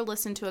I've ever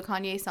listened to a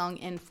Kanye song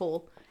in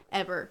full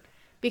ever,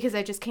 because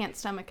I just can't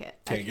stomach it.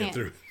 Can't get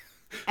through.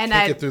 And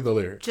can't get through the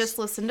lyrics. Just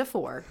listened to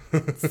 4.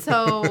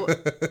 So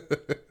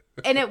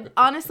and it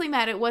honestly,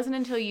 Matt, it wasn't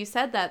until you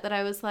said that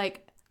I was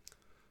like,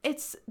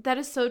 that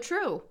is so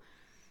true.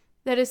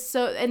 That is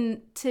so,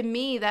 and to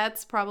me,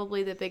 that's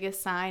probably the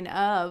biggest sign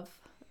of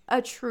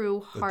a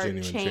true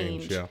heart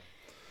change. Yeah.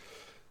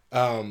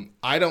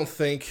 I don't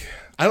think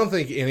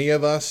any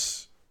of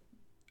us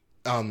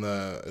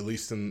at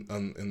least in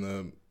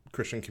the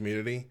Christian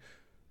community,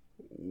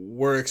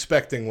 were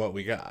expecting what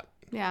we got.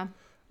 Yeah.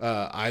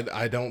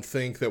 I don't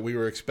think that we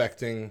were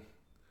expecting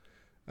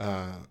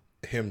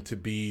him to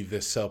be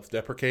this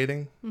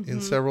self-deprecating in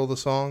several of the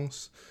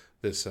songs,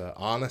 this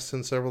honest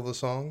in several of the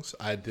songs.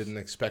 I didn't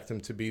expect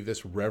him to be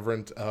this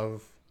reverent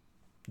of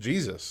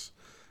Jesus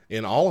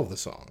in all of the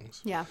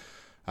songs. Yeah.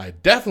 I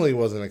definitely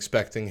wasn't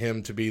expecting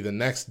him to be the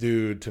next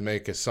dude to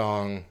make a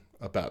song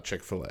about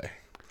Chick-fil-A.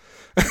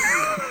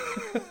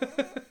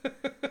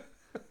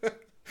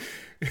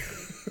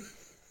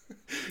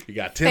 You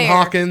got Tim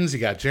Hawkins,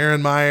 you got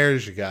Jaron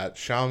Myers, you got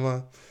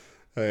Shama.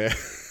 Oh, yeah.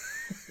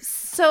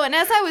 So, and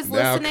as I was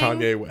listening, now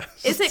Kanye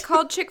West. Is it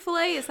called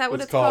Chick-fil-A? Is that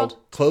what it's called?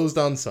 Closed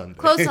on Sunday.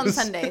 Closed on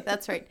Sunday.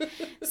 That's right.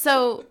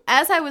 So,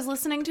 as I was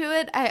listening to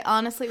it, I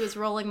honestly was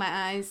rolling my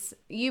eyes.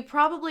 You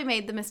probably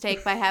made the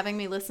mistake by having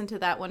me listen to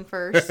that one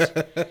first.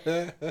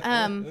 But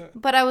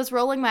I was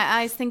rolling my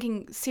eyes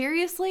thinking,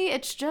 seriously?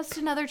 It's just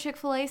another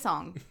Chick-fil-A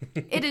song.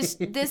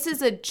 This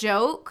is a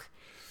joke.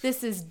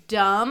 This is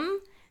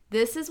dumb.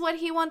 This is what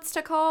he wants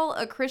to call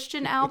a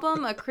Christian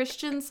album, a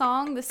Christian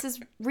song. This is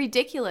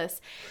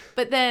ridiculous.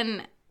 But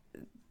then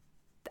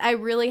I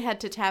really had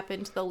to tap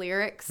into the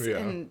lyrics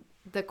and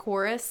the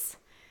chorus.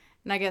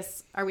 And I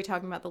guess, are we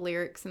talking about the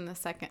lyrics in the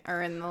second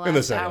or in the last hour? In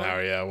the second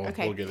hour, yeah.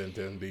 We'll get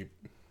into them deep.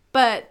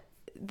 But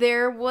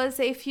there was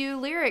a few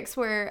lyrics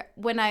where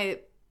when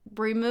I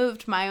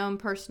removed my own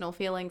personal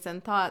feelings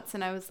and thoughts,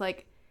 and I was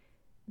like,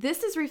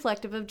 this is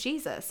reflective of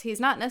Jesus. He's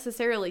not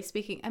necessarily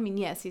speaking. I mean,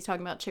 yes, he's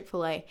talking about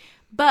Chick-fil-A.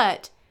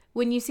 But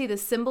when you see the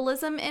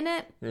symbolism in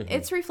it,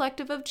 it's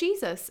reflective of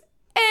Jesus.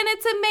 And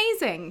it's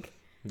amazing.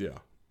 Yeah.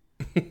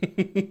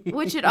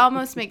 Which it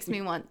almost makes me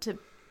want to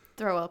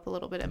throw up a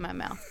little bit in my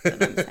mouth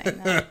that I'm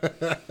saying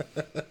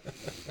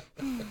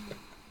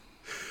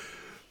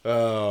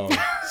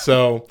that.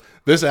 So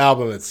this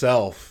album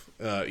itself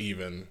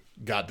even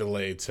got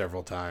delayed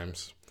several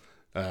times.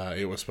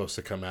 It was supposed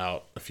to come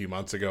out a few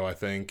months ago, I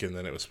think, and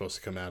then it was supposed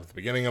to come out at the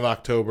beginning of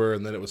October,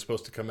 and then it was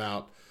supposed to come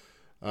out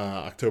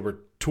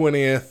October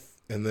 20th,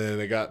 and then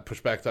it got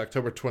pushed back to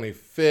October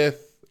 25th,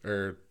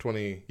 or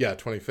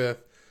 25th,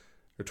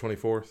 or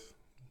 24th.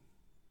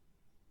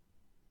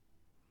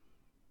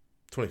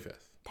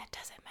 25th. That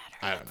doesn't matter.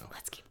 I don't know.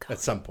 Let's keep going. At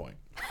some point.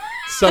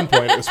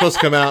 It was supposed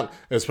to come out,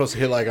 it was supposed to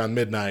hit like on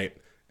midnight,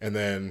 and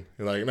then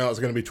you're like, no, it's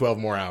going to be 12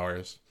 more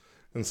hours.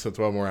 And so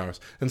 12 more hours.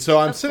 And so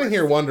I'm sitting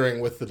here wondering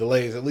with the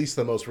delays, at least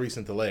the most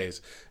recent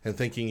delays, and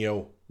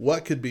thinking,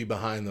 what could be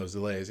behind those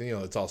delays? And,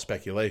 it's all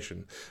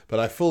speculation. But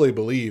I fully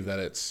believe that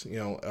it's,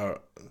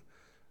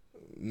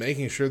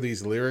 making sure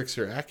these lyrics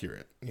are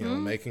accurate,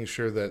 making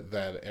sure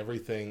that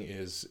everything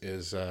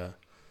is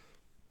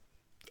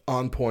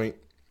on point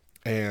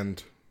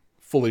and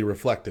fully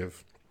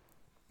reflective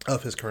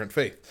of his current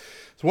faith.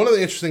 So one of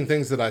the interesting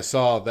things that I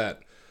saw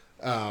that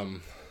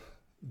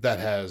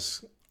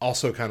has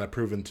also kind of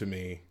proven to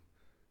me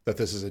that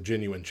this is a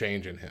genuine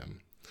change in him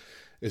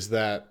is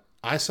that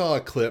I saw a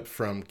clip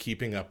from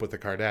Keeping Up with the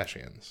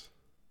Kardashians.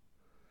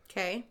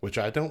 Okay. Which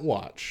I don't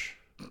watch,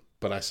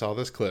 but I saw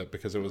this clip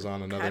because it was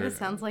on another... Kind of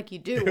sounds like you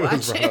do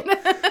watch it.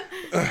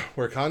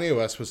 Where Kanye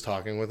West was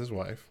talking with his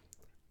wife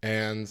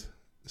and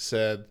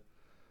said,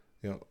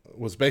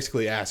 was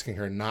basically asking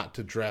her not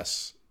to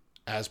dress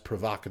as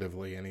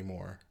provocatively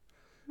anymore.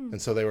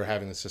 And so they were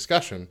having this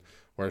discussion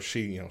where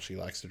she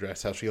likes to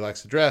dress how she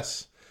likes to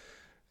dress.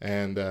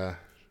 And,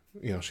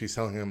 she's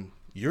telling him,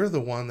 you're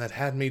the one that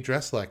had me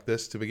dress like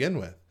this to begin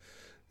with.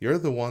 You're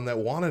the one that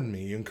wanted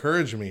me. You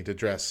encouraged me to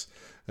dress,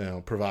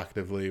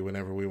 provocatively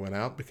whenever we went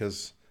out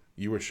because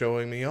you were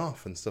showing me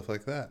off and stuff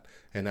like that.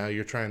 And now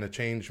you're trying to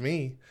change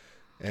me,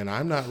 and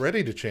I'm not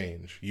ready to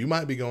change. You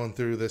might be going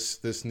through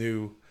this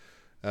new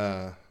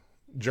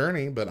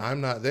journey, but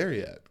I'm not there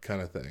yet,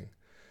 kind of thing.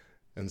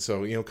 And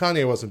so,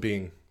 Kanye wasn't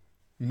being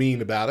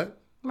mean about it.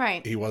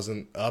 Right. He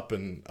wasn't up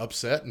and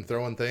upset and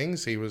throwing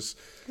things. He was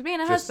being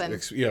a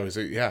husband.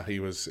 He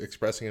was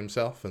expressing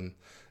himself, and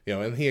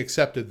and he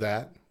accepted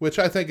that, which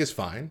I think is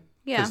fine.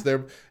 Yeah.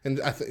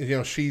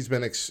 Because she's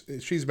been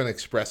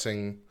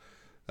expressing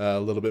a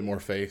little bit more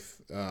faith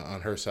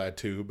on her side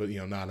too, but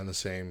not in the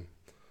same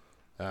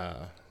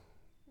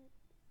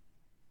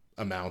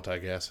amount, I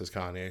guess, as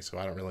Kanye. So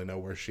I don't really know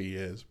where she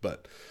is,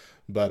 but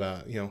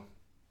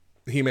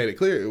he made it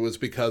clear it was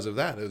because of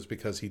that. It was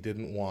because he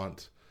didn't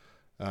want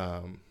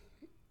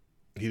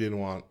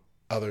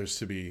others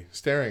to be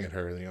staring at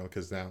her,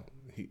 because now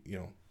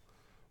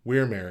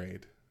we're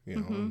married,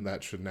 and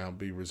that should now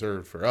be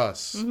reserved for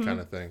us, kind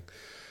of thing.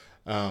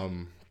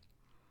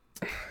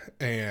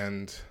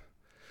 And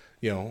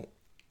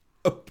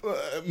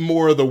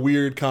more of the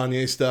weird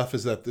Kanye stuff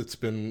is that it's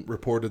been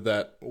reported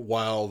that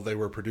while they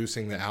were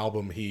producing the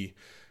album, he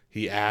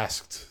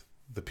asked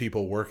the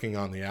people working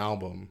on the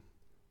album,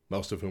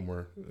 most of whom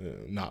were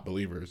not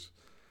believers,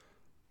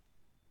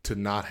 to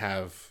not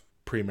have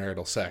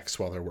premarital sex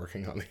while they're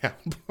working on the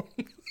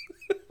album.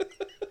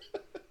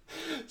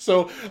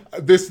 So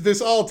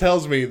this all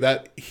tells me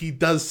that he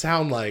does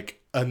sound like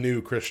a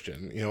new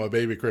Christian, a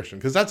baby Christian,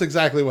 because that's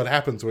exactly what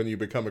happens when you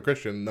become a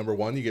Christian. Number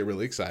one, you get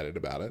really excited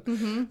about it.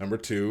 Mm-hmm. Number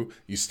two,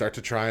 you start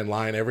to try and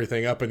line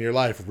everything up in your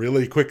life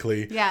really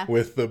quickly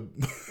with the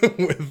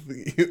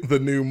with the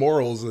new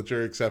morals that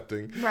you're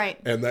accepting. Right.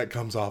 And that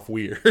comes off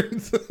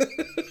weird.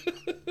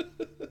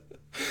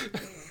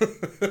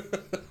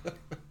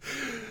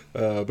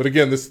 But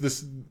again,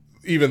 this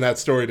even that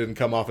story didn't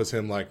come off as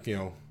him like,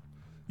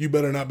 you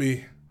better not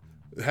be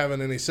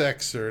having any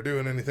sex or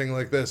doing anything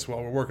like this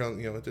while we're working on,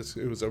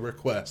 it was a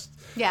request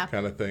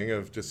kind of thing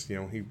of just,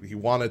 he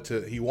wanted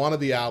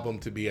the album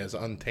to be as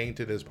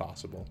untainted as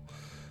possible.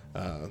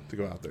 to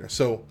go out there.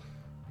 So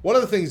one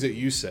of the things that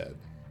you said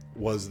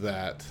was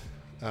that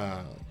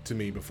to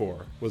me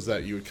before was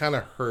that you had kind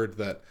of heard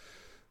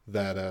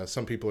that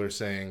some people are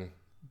saying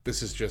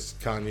this is just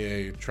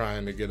Kanye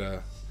trying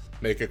to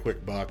make a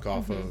quick buck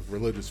off of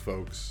religious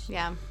folks.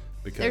 Yeah.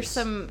 Because there's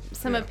some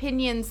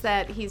opinions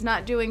that he's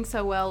not doing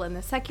so well in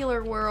the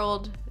secular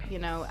world. You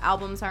know,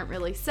 albums aren't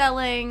really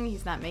selling.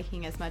 He's not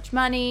making as much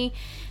money.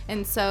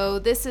 And so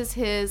this is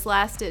his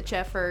last-ditch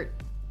effort.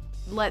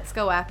 Let's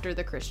go after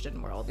the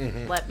Christian world.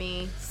 Let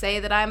me say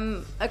that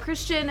I'm a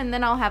Christian, and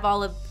then I'll have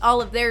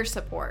all of their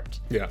support.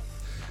 Yeah.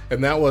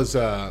 And that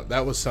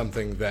was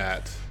something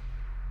that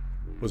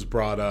was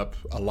brought up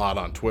a lot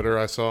on Twitter,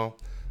 I saw,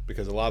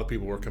 because a lot of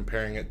people were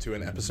comparing it to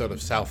an episode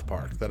of South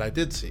Park that I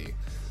did see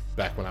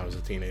back when I was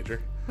a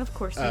teenager. Of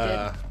course you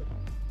did.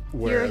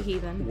 You're a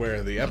heathen.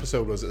 Where the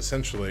episode was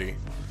essentially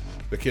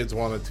the kids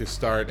wanted to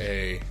start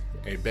a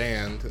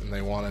band, and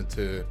they wanted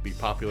to be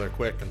popular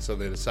quick, and so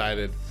they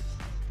decided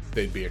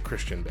they'd be a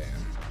Christian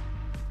band.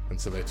 And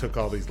so they took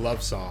all these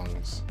love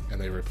songs, and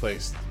they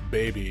replaced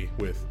Baby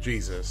with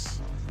Jesus,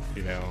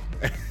 you know,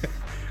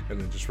 and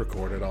then just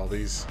recorded all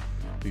these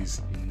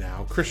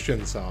now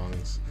Christian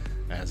songs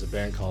as a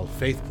band called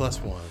Faith Plus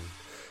One.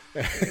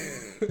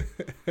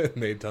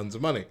 Made tons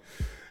of money.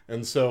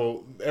 And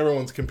so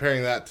everyone's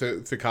comparing that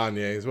to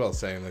Kanye as well,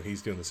 saying that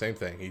he's doing the same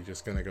thing. He's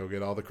just going to go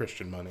get all the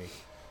Christian money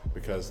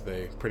because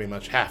they pretty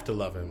much have to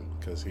love him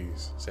because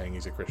he's saying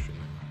he's a Christian.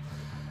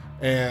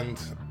 And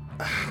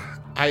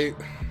I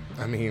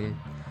mean,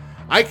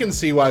 I can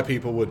see why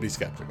people would be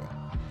skeptical.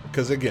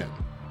 Because again,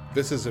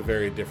 this is a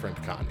very different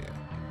Kanye.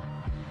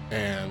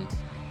 And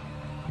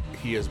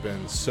he has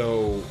been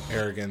so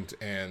arrogant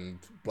and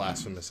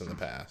blasphemous in the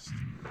past.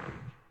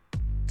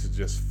 To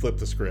just flip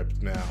the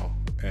script now,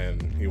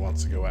 and he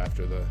wants to go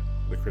after the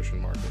Christian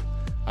market.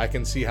 I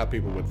can see how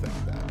people would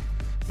think that.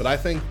 But I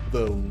think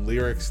the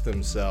lyrics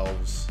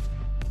themselves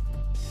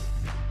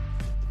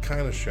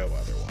kind of show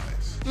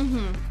otherwise.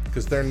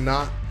 Because they're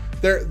not...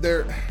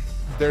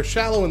 They're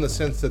shallow in the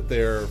sense that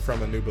they're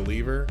from a new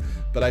believer,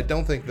 but I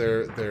don't think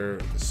they're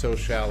so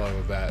shallow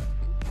that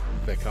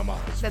they come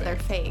off as that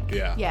fake.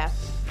 They're fake. Yeah.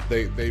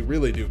 They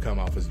really do come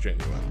off as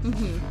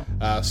genuine.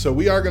 So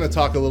we are going to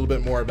talk a little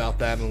bit more about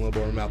that and a little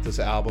bit more about this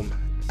album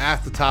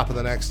at the top of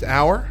the next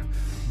hour.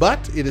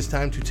 But it is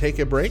time to take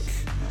a break.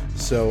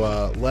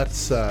 So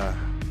let's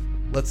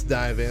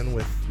dive in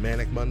with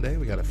Manic Monday.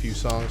 We got a few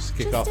songs to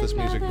kick off this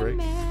music break.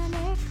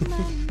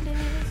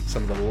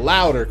 Some of the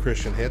louder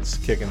Christian hits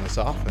kicking us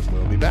off, and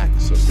we'll be back.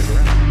 So stick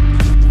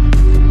around.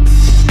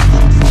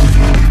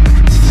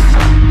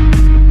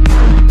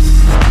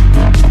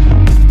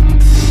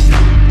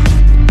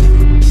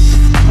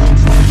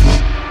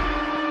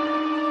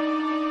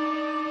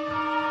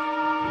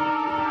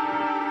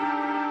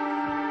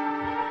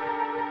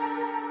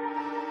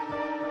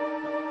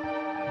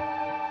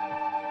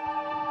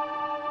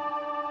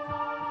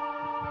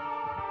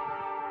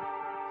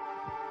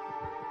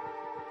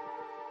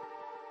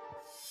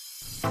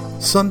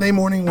 Sunday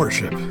morning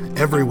worship,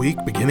 every week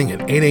beginning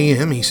at 8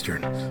 a.m.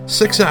 Eastern.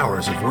 6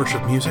 hours of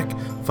worship music,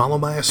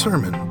 followed by a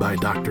sermon by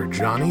Dr.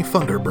 Johnny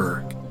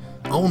Funderburg.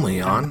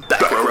 Only on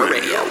Back Row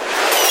Radio.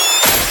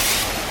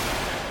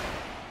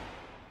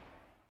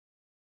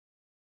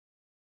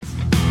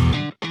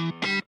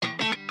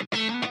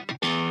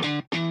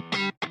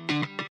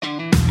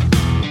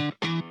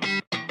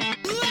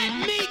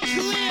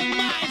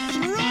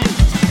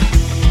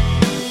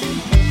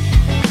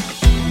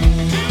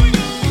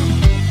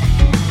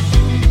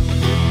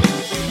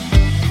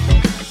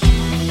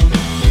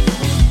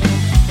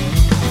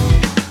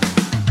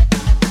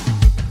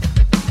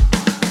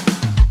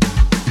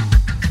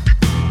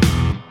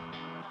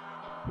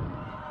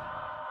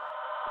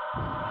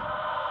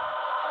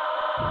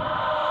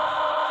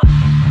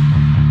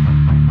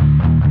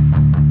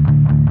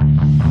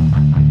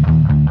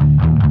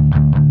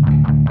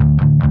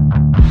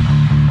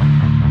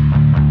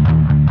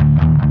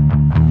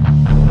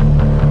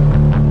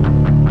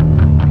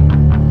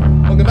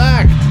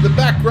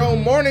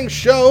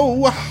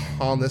 Show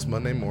on this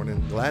Monday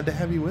morning. Glad to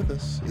have you with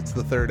us. It's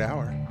the third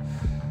hour.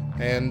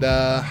 And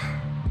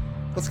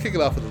let's kick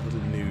it off with a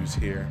little news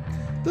here.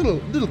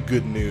 Little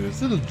good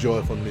news, little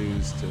joyful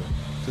news to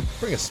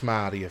bring a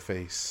smile to your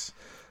face.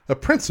 A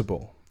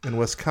principal in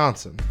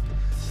Wisconsin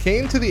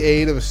came to the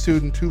aid of a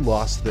student who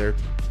lost their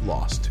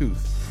lost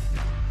tooth.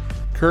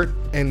 Kurt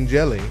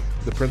Angeli,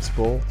 the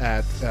principal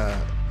at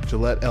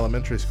Gillette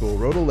Elementary School,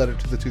 wrote a letter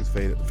to the Tooth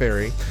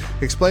Fairy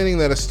explaining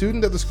that a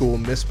student at the school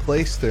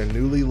misplaced their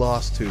newly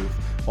lost tooth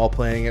while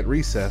playing at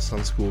recess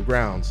on school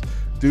grounds.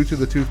 Due to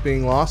the tooth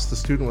being lost, the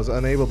student was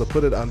unable to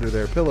put it under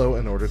their pillow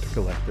in order to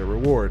collect their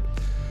reward.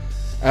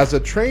 As a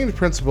trained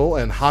principal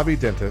and hobby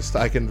dentist,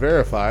 I can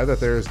verify that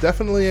there is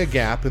definitely a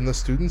gap in the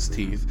student's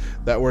teeth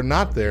that were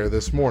not there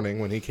this morning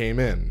when he came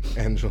in,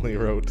 Angeli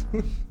wrote.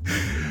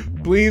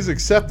 Please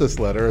accept this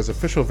letter as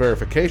official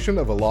verification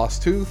of a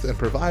lost tooth and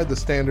provide the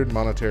standard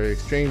monetary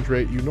exchange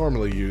rate you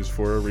normally use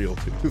for a real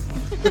tooth.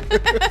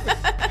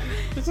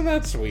 Isn't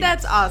that sweet?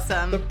 That's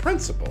awesome. The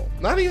principal,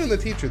 not even the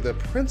teacher, the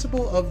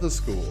principal of the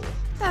school.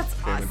 That's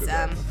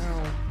awesome.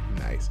 How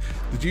nice.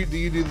 Do you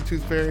do the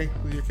tooth fairy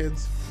with your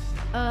kids?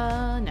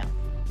 No.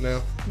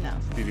 No? No.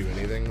 Do you do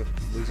anything with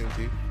losing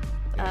teeth?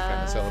 Any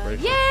kind of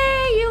celebration? Yay,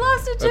 you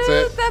lost a That's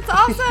tooth. it? That's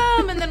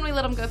awesome. And then we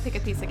let them go pick a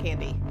piece of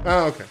candy.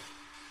 Oh, okay.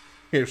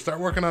 Here, start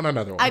working on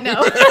another one. I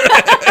know.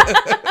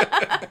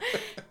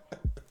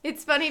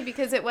 It's funny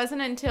because it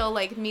wasn't until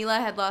like Mila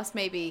had lost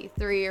maybe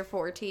 3 or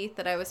 4 teeth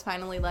that I was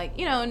finally like,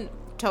 and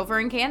Topher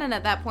and Cannon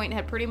at that point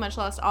had pretty much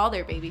lost all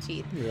their baby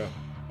teeth. Yeah.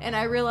 And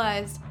I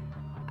realized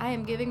I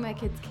am giving my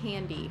kids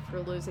candy for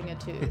losing a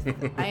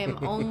tooth. I am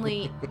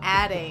only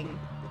adding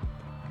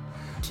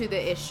to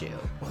the issue.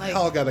 Well, they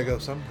all got to go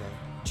sometime.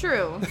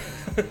 True.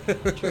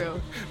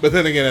 But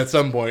then again, at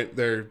some point,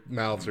 their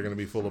mouths are going to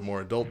be full of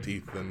more adult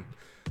teeth than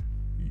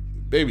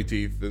baby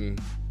teeth, and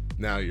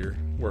now you're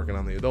working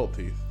on the adult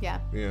teeth. Yeah.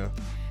 Yeah.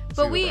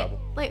 But we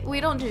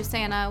don't do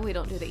Santa. We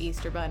don't do the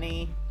Easter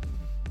Bunny.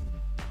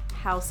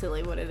 How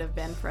silly would it have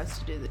been for us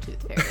to do the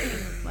Tooth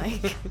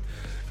Fairy?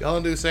 Y'all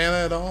don't do Santa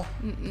at all?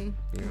 Mm-mm.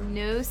 Yeah.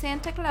 No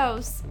Santa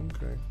Claus.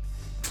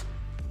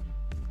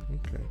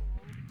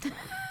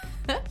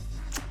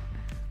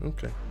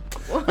 Okay.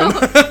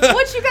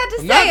 What you got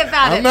to say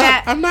about it,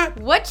 Matt? I'm not.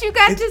 What you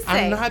got to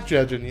say? I'm not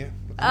judging you.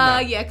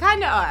 Yeah,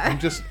 kind of are.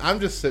 I'm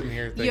just sitting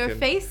here thinking. Your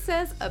face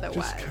says otherwise.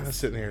 Just kind of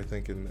sitting here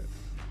thinking that.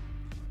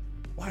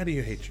 Why do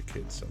you hate your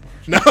kids so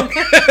much? No.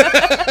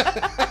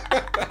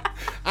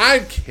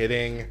 I'm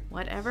kidding.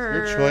 Whatever.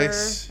 Your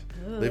choice.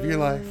 Live your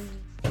life.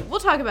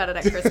 We'll talk about it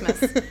at Christmas.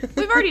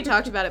 We've already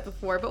talked about it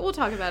before, but we'll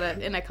talk about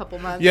it in a couple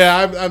months.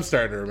 Yeah, I'm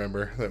starting to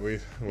remember that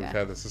we've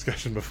had this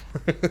discussion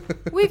before.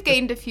 We've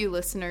gained a few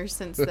listeners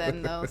since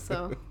then, though.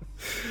 So.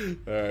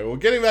 All right. Well,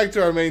 getting back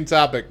to our main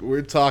topic,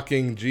 we're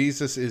talking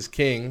 "Jesus is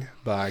King"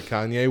 by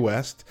Kanye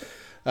West.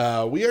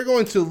 We are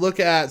going to look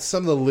at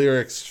some of the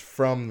lyrics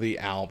from the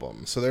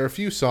album. So there are a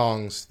few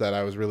songs that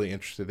I was really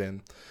interested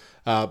in.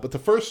 But the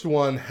first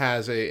one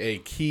has a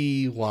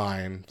key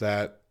line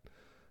that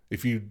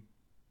if you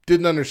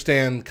didn't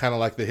understand kind of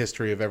like the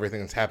history of everything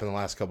that's happened in the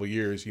last couple of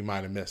years, you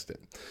might have missed it.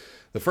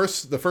 The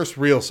first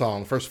real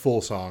song, the first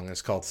full song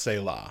is called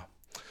Selah.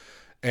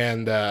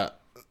 And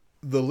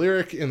the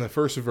lyric in the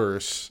first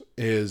verse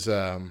is,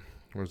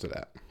 where's it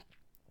at?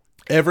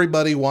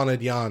 Everybody wanted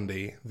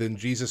Yandi, then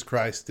Jesus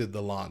Christ did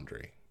the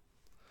laundry.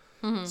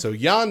 Mm-hmm. So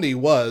Yandi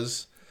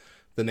was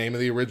the name of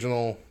the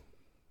original,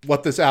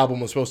 what this album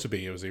was supposed to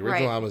be. It was the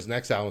original album. His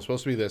next album was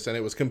supposed to be this, and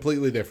it was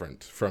completely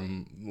different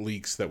from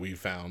leaks that we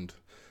found.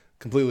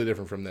 Completely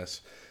different from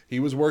this.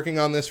 He was working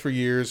on this for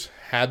years,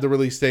 had the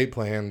release date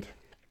planned,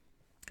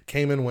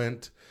 came and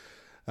went,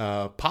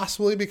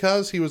 possibly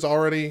because he was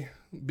already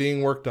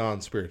being worked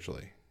on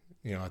spiritually,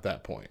 at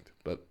that point.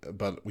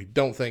 But we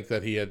don't think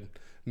that he had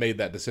made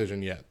that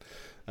decision yet,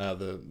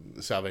 the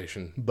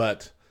salvation.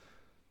 But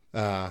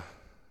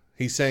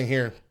he's saying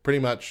here, pretty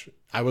much,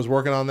 I was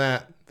working on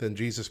that, then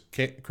Jesus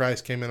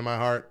Christ came into my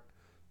heart,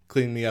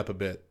 cleaned me up a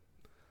bit.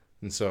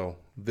 And so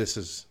this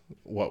is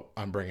what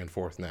I'm bringing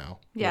forth now.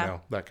 Yeah.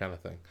 That kind of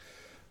thing,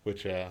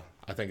 which I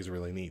think is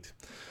really neat.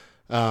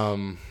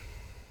 It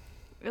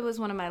was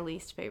one of my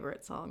least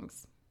favorite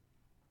songs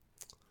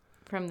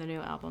from the new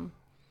album.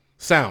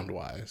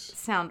 Sound-wise.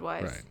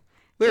 Right.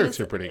 Lyrics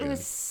are pretty good. It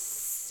was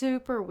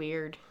super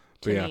weird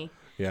to me.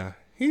 Yeah.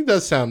 He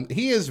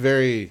is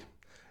very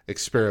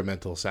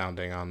experimental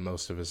sounding on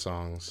most of his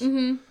songs.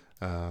 Mm-hmm.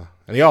 And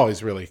he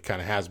always really kind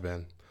of has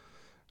been.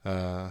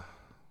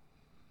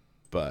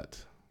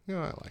 But, I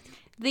like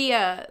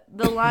it.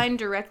 The line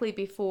directly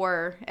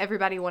before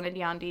everybody wanted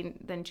Yandi,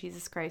 then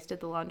Jesus Christ did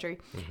the laundry,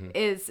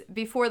 is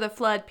before the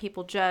flood,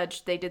 people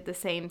judged, they did the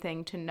same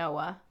thing to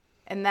Noah.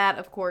 And that,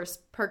 of course,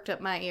 perked up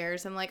my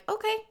ears. I'm like,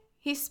 okay,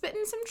 he's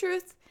spitting some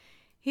truth.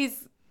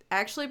 He's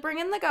actually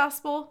bringing the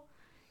gospel,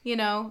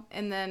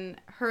 and then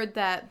heard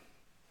that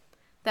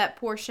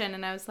portion,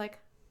 and I was like,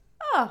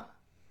 oh.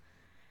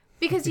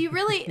 Because you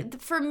really,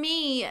 for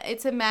me,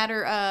 it's a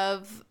matter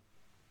of,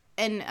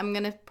 and I'm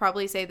going to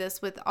probably say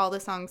this with all the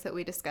songs that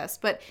we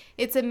discussed, but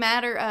it's a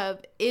matter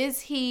of,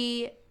 is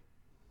he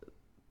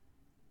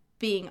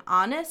being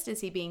honest? Is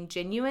he being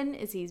genuine?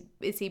 Is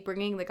he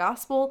bringing the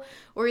gospel?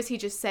 Or is he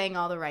just saying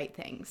all the right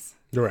things?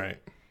 Right.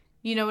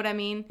 You know what I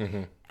mean?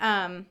 Mm-hmm.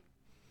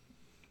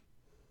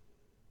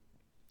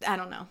 I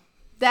don't know.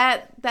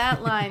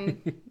 That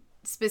line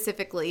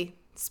specifically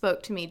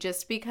spoke to me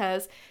just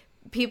because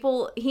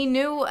he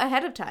knew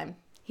ahead of time.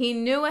 He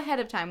knew ahead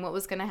of time what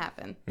was going to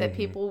happen, that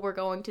people were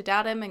going to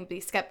doubt him and be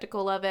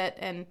skeptical of it.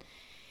 And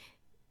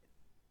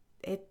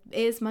it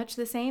is much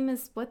the same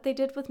as what they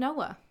did with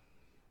Noah.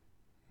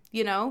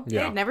 They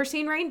had never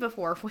seen rain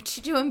before. What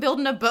you doing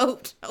building a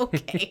boat?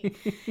 Okay.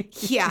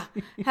 Yeah.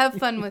 Have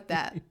fun with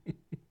that.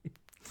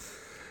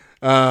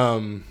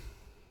 Let's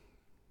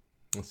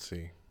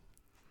see.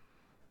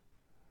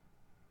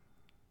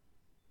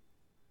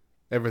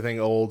 Everything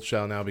old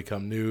shall now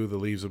become new. The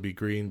leaves will be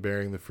green,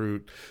 bearing the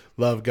fruit.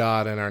 Love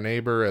God and our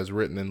neighbor, as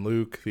written in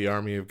Luke, the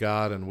army of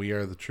God, and we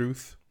are the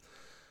truth.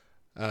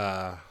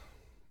 I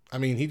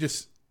mean,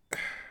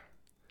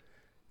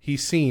 he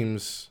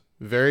seems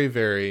very,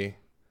 very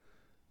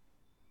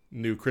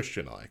new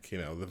Christian-like. You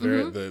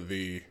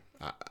know,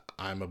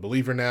 I'm a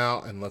believer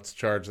now, and let's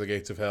charge the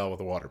gates of hell with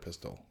a water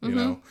pistol. You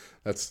know,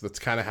 that's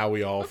kind of how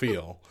we all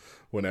feel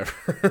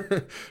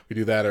whenever we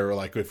do that, or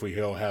like if we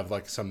go have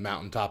like some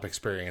mountaintop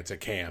experience at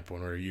camp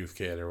when we're a youth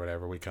kid or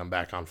whatever, we come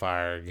back on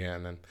fire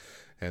again,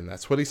 and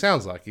that's what he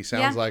sounds like. He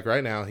sounds like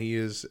right now he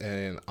is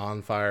an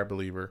on fire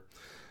believer.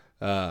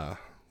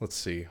 Let's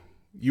see.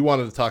 You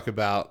wanted to talk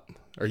about,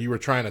 or you were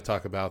trying to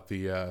talk about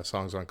the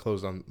songs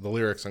the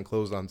lyrics on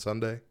Closed on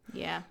Sunday.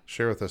 Yeah.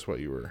 Share with us what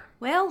you were.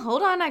 Well,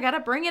 hold on. I got to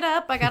bring it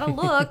up. I got to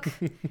look.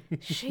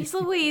 Jeez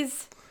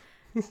Louise.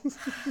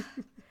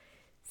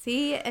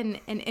 See, an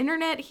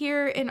internet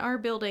here in our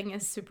building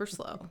is super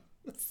slow.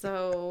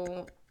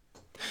 So.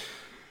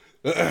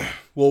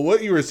 Well,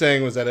 what you were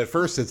saying was that at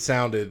first it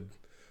sounded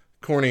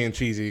corny and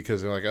cheesy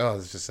because they're like, oh,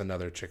 it's just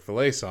another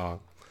Chick-fil-A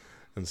song.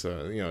 And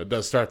so, you know, it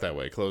does start that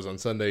way. Close on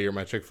Sunday, you're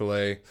my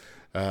Chick-fil-A.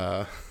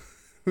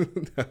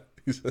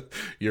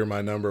 You're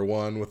my number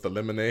one with the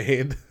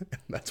lemonade.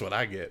 That's what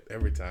I get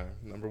every time.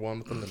 Number one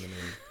with the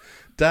lemonade.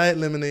 Diet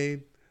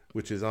lemonade,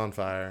 which is on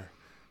fire.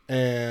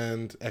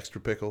 And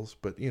extra pickles,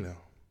 but, you know,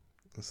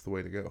 that's the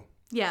way to go.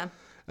 Yeah.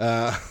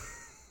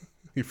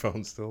 Your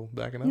phone's still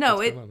backing up?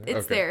 No,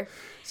 it's there.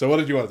 So what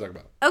did you want to talk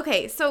about?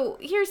 Okay, so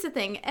here's the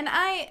thing. And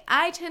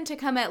I tend to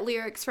come at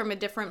lyrics from a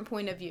different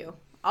point of view.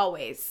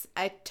 Always.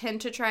 I tend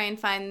to try and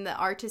find the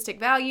artistic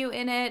value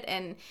in it,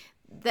 and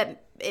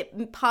that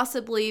it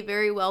possibly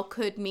very well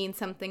could mean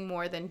something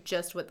more than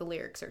just what the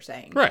lyrics are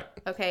saying. Right.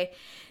 Okay.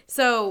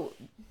 So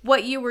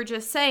what you were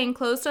just saying,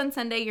 closed on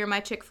Sunday, you're my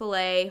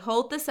Chick-fil-A,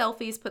 hold the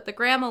selfies, put the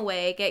gram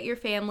away, get your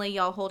family,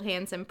 y'all hold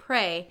hands and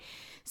pray.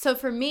 So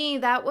for me,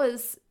 that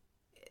was,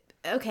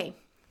 okay.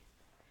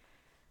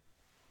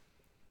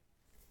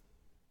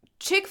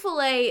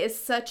 Chick-fil-A is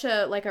such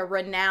a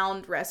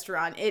renowned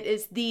restaurant. It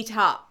is the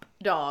top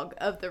dog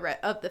of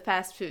the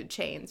fast food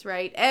chains,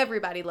 right?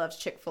 Everybody loves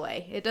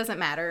Chick-fil-A. It doesn't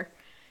matter.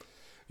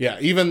 Yeah,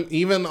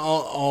 even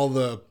all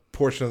the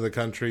portion of the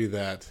country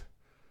that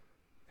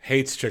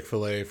hates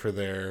Chick-fil-A for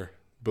their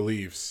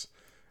beliefs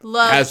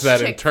loves has that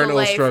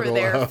Chick-fil-A internal struggle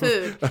for their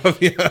food.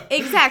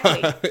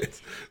 Exactly.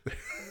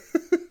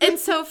 And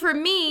so for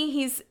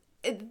me,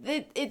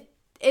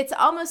 it's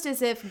almost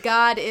as if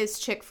God is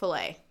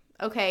Chick-fil-A.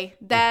 Okay,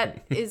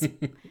 that is,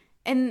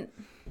 and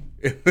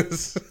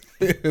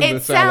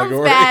it sounds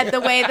bad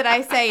the way that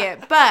I say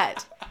it,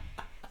 but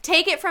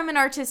take it from an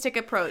artistic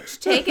approach.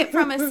 Take it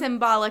from a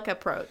symbolic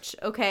approach,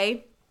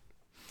 okay?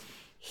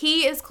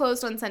 He is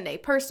closed on Sunday.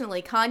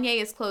 Personally,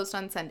 Kanye is closed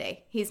on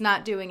Sunday. He's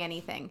not doing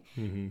anything.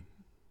 Mm-hmm.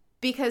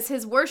 Because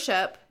his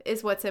worship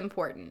is what's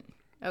important,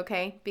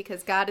 okay?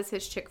 Because God is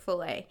his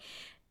Chick-fil-A.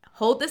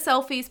 Hold the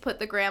selfies, put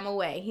the gram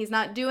away. He's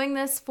not doing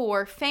this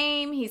for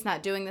fame. He's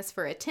not doing this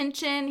for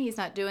attention. He's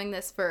not doing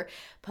this for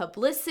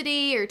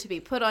publicity or to be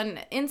put on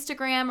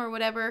Instagram or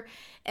whatever.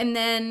 And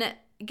then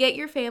get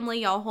your family,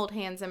 y'all hold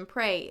hands and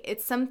pray.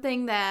 It's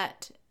something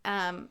that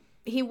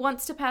he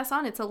wants to pass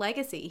on. It's a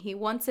legacy. He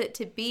wants it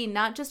to be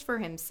not just for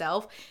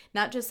himself,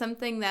 not just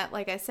something that,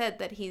 like I said,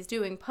 that he's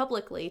doing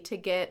publicly to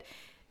get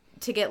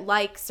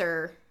likes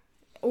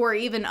or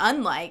even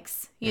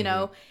unlikes, you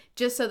know,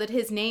 just so that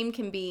his name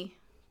can be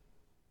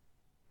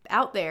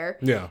out there.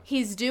 Yeah.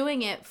 He's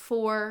doing it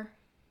for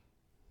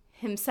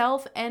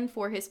himself and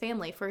for his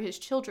family, for his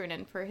children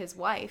and for his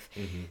wife.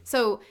 Mm-hmm.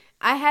 So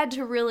I had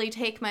to really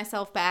take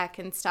myself back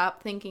and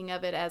stop thinking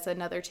of it as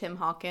another Tim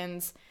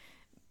Hawkins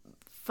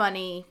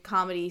funny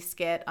comedy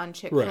skit on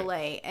Chick-fil-A,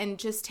 right, and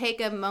just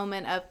take a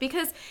moment of,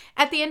 because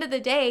at the end of the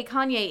day,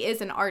 Kanye is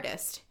an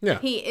artist. Yeah.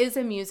 He is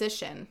a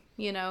musician,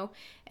 you know,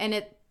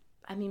 and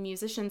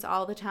musicians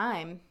all the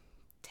time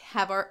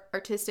have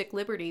artistic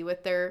liberty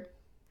with their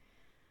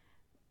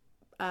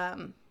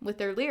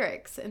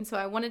lyrics. And so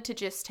I wanted to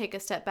just take a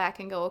step back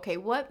and go, okay,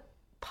 what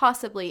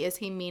possibly is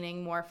he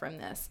meaning more from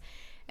this?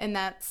 And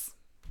that's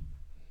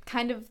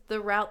kind of the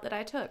route that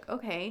I took.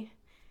 Okay,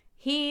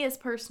 he is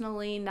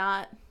personally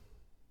not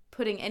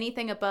putting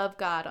anything above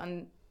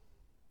God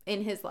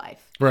in his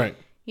life. Right.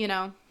 You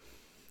know?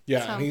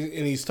 Yeah, so.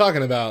 and he's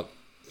talking about,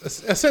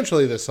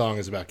 essentially this song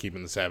is about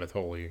keeping the Sabbath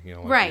holy, you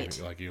know,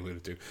 like you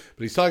alluded to.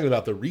 But he's talking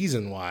about the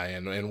reason why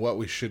and what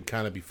we should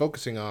kind of be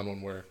focusing on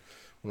when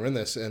we're in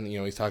this. And, you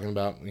know, he's talking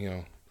about, you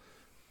know,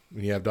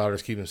 when you have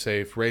daughters, keep them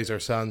safe, raise our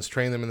sons,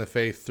 train them in the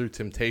faith through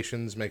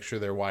temptations, make sure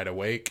they're wide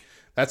awake.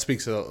 That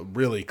speaks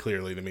really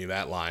clearly to me,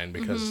 that line,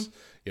 because,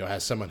 you know,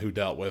 as someone who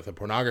dealt with a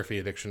pornography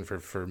addiction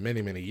for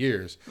many, many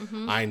years,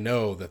 I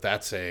know that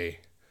that's a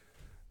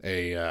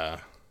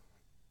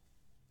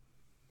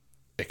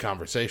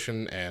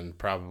conversation, and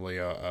probably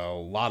a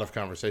lot of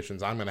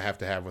conversations I'm going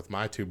to have with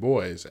my two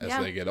boys as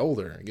they get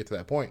older and get to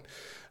that point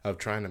of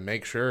trying to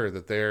make sure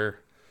that they're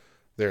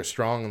they're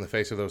strong in the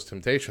face of those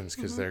temptations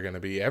because they're going to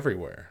be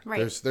everywhere.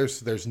 Right.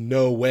 There's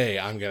no way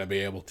I'm going to be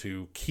able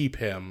to keep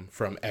him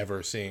from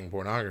ever seeing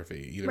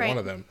pornography, either one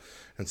of them.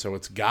 And so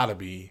it's got to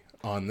be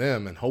on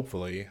them, and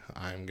hopefully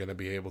I'm going to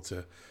be able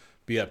to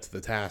be up to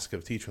the task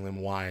of teaching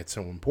them why it's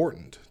so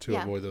important to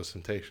avoid those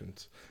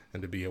temptations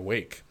and to be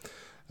awake.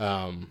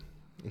 And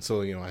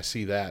so, I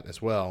see that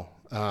as well.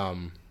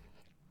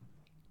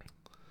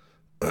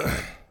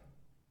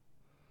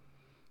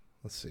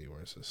 Let's see,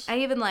 where is this? I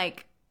even I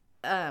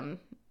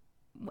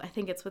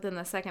think it's within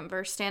the second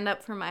verse, stand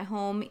up for my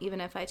home,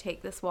 even if I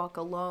take this walk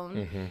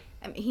alone.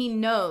 I mean, he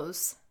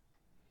knows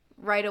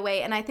right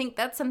away. And I think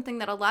that's something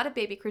that a lot of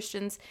baby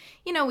Christians,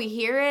 we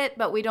hear it,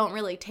 but we don't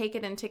really take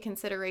it into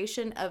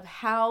consideration of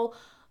how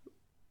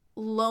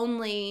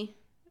lonely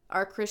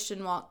our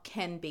Christian walk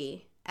can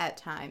be at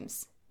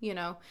times,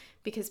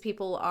 because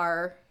people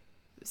are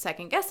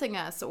second guessing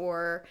us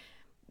or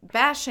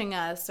bashing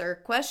us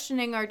or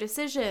questioning our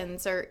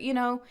decisions or,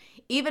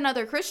 even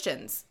other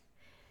Christians.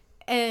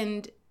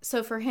 And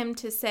so for him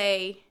to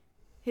say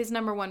his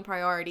number one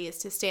priority is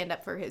to stand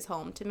up for his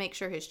home, to make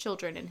sure his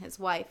children and his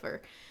wife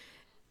are,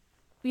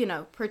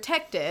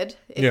 protected,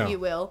 if you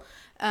will,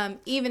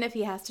 even if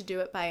he has to do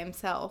it by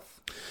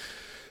himself.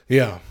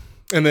 Yeah.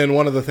 And then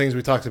one of the things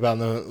we talked about in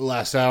the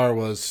last hour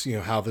was,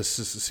 how this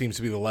seems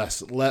to be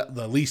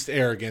the least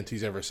arrogant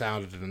he's ever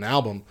sounded in an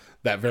album.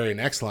 That very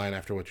next line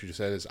after what you just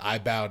said is, I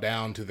bow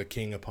down to the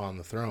king upon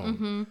the throne.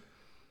 Mm-hmm.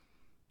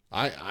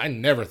 I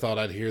never thought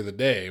I'd hear the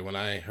day when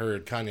I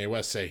heard Kanye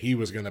West say he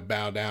was going to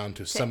bow down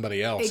to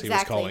somebody else he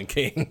was calling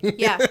king.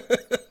 Yeah.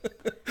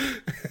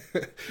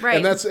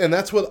 Right. And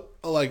that's what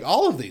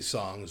all of these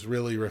songs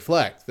really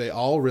reflect. They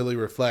all really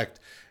reflect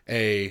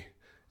a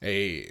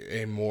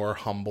more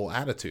humble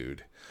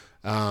attitude.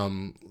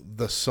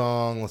 The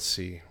song, let's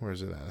see, where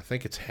is it at? I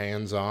think it's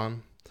Hands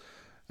On.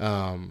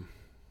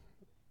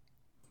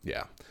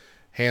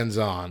 Hands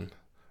On,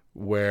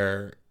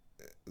 where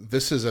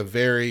this is a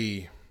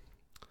very...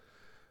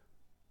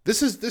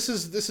 This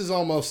is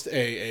almost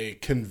a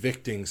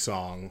convicting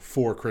song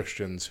for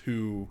Christians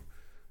who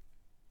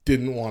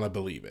didn't want to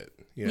believe it.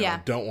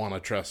 Don't want to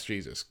trust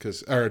Jesus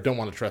or don't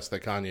want to trust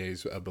that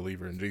Kanye's a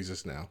believer in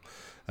Jesus now,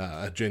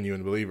 a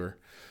genuine believer.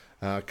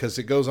 Because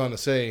it goes on to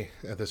say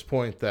at this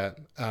point that,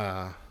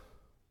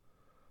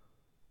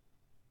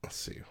 let's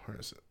see, where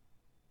is it?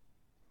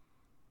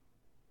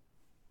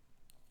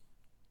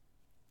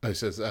 He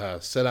says,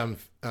 said I'm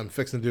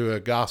fixing to do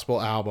a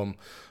gospel album.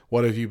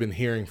 What have you been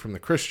hearing from the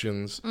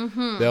Christians?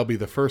 Mm-hmm. They'll be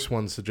the first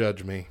ones to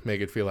judge me, make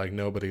it feel like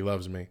nobody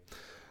loves me.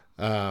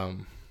 I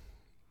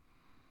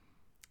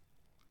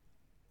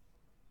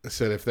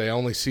said, if they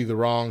only see the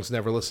wrongs,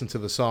 never listen to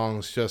the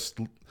songs, just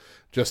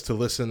to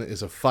listen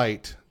is a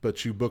fight,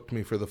 but you booked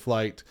me for the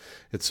flight.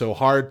 It's so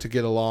hard to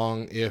get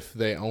along if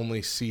they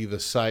only see the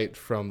sight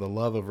from the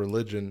love of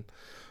religion.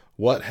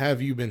 What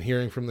have you been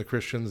hearing from the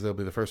Christians? They'll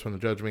be the first one to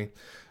judge me.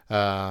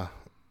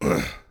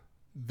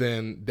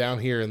 Then down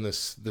here in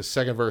this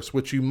second verse,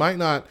 which you might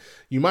not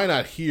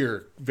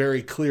hear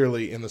very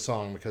clearly in the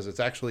song because it's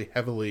actually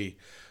heavily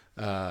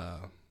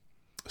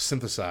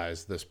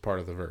synthesized, this part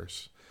of the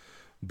verse.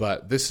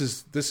 But this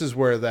is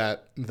where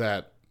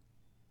that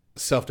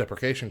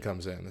self-deprecation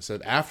comes in. It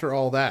said, after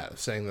all that,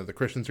 saying that the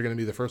Christians are going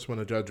to be the first one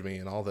to judge me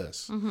and all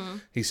this,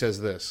 he says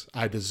this,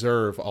 I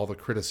deserve all the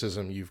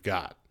criticism you've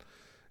got.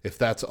 If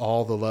that's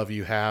all the love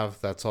you have,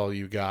 that's all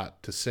you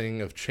got. To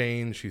sing of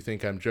change, you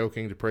think I'm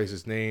joking. To praise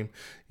his name,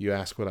 you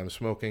ask what I'm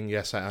smoking.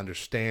 Yes, I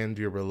understand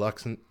your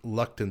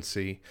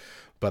reluctancy,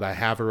 but I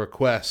have a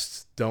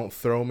request. Don't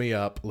throw me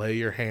up. Lay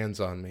your hands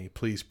on me.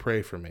 Please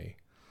pray for me.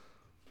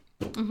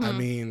 Mm-hmm. I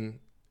mean,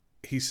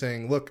 he's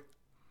saying, look,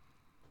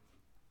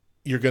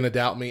 you're going to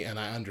doubt me, and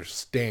I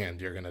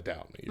understand you're going to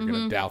doubt me. You're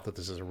going to doubt that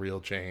this is a real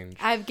change.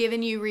 I've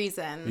given you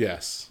reason.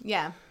 Yes.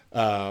 Yeah.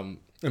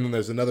 And then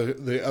there's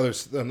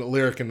the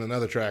lyric in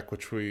another track,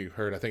 which we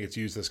heard, I think it's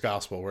Use This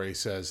Gospel, where he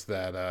says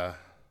that,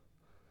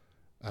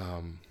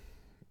 what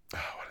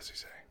does he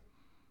say?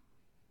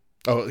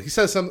 Oh, he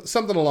says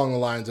something along the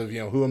lines of,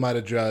 who am I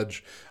to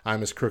judge?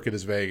 I'm as crooked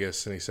as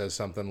Vegas. And he says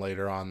something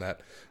later on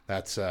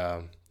that's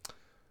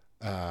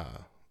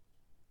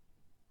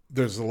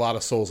there's a lot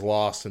of souls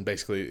lost, and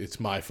basically it's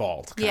my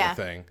fault kind of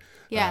thing.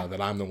 Yeah.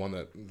 That I'm the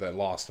one that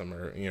lost them,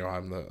 or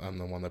I'm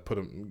the one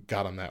that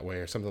got them that way,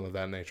 or something of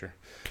that nature.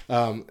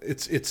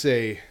 It's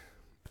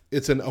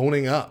an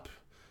owning up.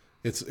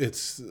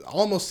 It's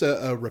almost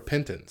a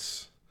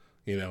repentance,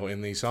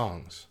 in these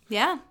songs.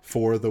 Yeah.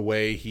 For the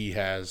way he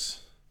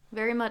has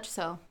very much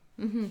so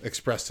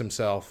expressed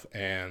himself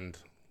and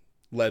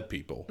led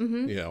people,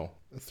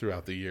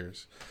 throughout the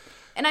years.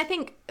 And I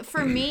think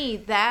for me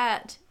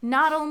that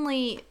not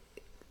only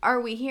are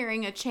we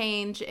hearing a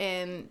change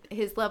in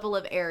his level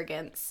of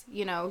arrogance,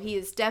 he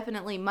is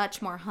definitely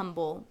much more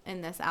humble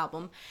in this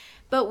album,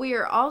 but we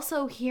are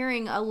also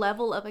hearing a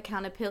level of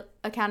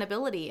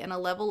accountability and a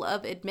level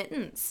of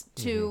admittance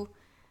to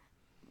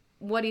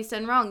what he's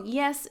done wrong.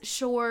 Yes,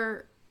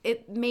 sure,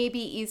 it may be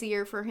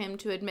easier for him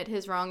to admit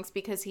his wrongs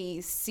because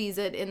he sees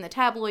it in the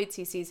tabloids,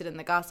 he sees it in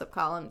the gossip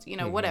columns,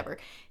 whatever.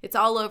 It's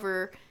all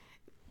over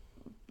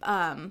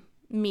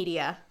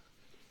media,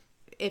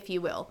 if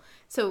you will.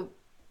 So,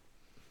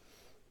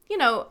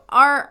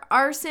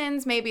 our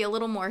sins may be a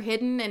little more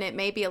hidden, and it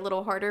may be a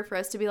little harder for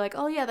us to be like,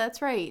 oh yeah,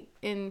 that's right.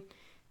 In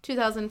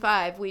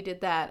 2005, we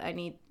did that. I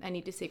need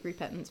to seek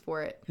repentance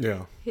for it.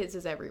 Yeah. His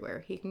is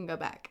everywhere. He can go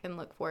back and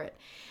look for it.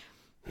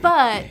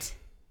 But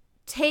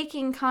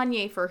taking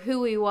Kanye for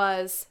who he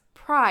was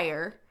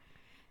prior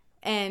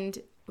and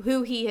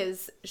who he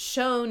has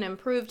shown and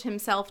proved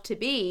himself to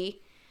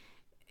be,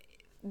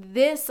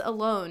 this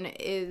alone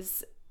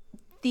is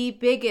the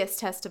biggest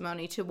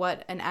testimony to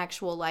what an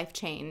actual life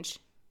change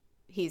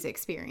he's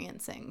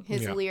experiencing.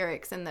 His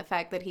lyrics and the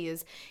fact that he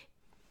is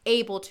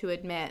able to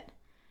admit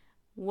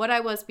what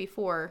I was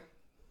before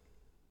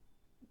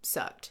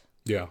sucked.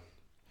 Yeah.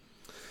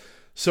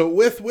 So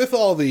with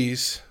all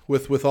these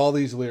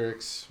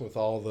lyrics, with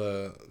all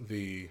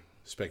the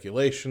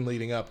speculation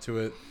leading up to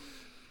it,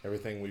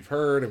 everything we've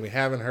heard and we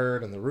haven't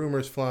heard, and the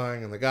rumors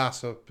flying and the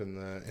gossip and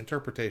the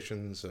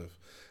interpretations of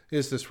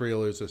is this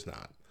real or is this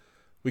not,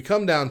 we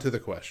come down to the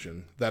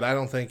question that I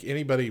don't think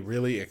anybody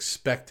really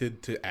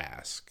expected to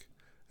ask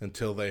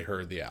until they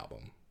heard the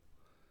album.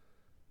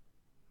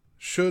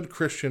 Should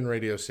Christian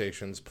radio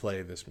stations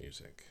play this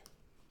music?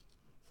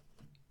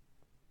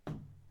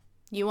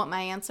 You want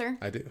my answer?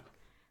 I do.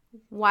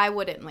 Why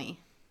wouldn't we?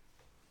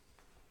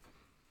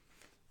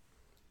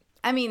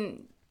 I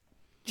mean,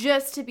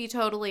 just to be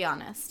totally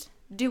honest,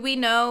 do we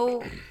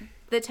know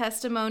the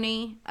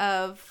testimony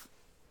of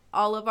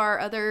all of our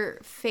other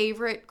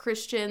favorite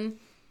Christian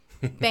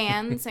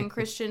bands and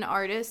Christian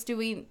artists? Do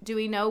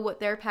we know what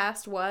their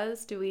past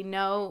was? Do we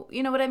know,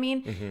 you know what I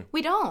mean? Mm-hmm.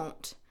 We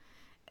don't.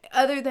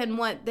 Other than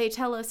what they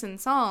tell us in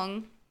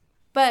song.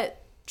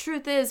 But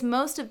truth is,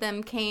 most of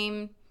them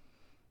came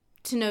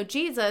to know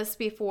Jesus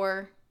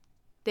before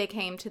they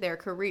came to their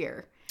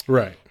career.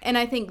 Right. And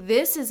I think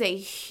this is a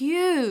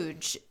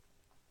huge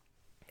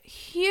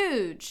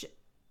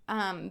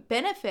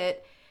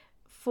benefit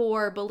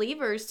for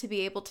believers to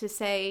be able to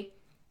say,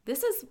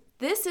 this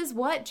is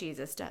what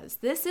Jesus does.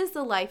 This is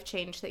the life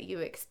change that you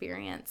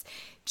experience.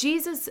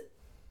 Jesus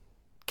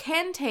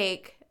can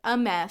take a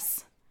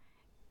mess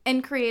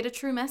and create a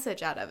true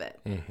message out of it.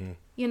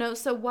 Mm-hmm.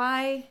 So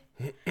why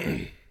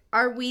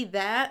are we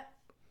that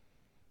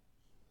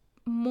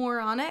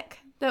moronic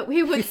that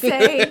we would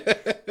say,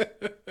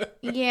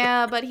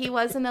 yeah, but he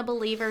wasn't a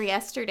believer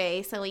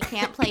yesterday, so we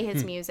can't play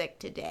his music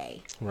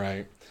today.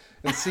 Right.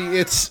 And see,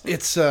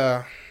 it's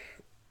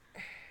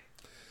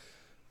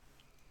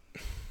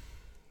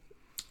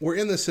we're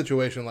in this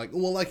situation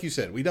like you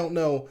said, we don't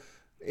know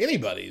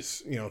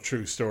anybody's,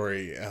 true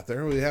story out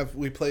there.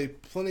 We play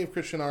plenty of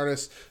Christian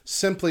artists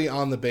simply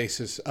on the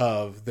basis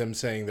of them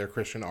saying they're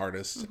Christian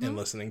artists and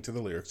listening to the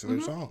lyrics of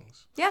their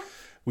songs. Yeah.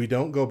 We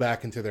don't go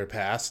back into their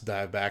past,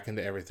 dive back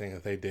into everything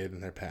that they did in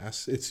their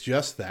past. It's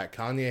just that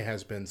Kanye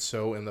has been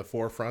so in the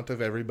forefront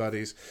of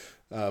everybody's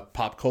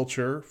pop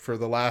culture for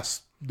the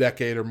last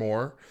decade or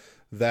more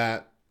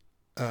that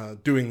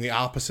doing the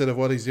opposite of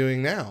what he's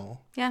doing now,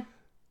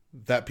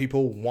 that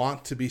people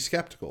want to be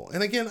skeptical.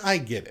 And again, I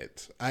get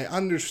it. I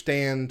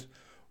understand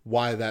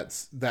why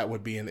that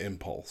would be an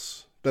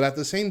impulse. But at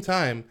the same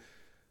time,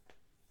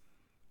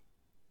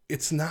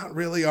 it's not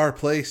really our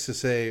place to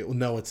say, well,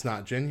 no, it's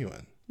not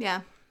genuine.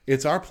 Yeah.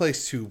 It's our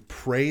place to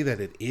pray that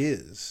it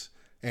is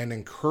and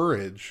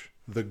encourage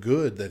the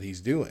good that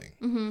he's doing.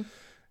 Mm-hmm.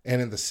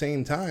 And at the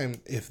same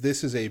time, if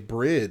this is a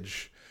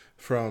bridge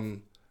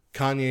from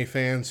Kanye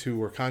fans who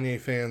were Kanye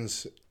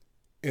fans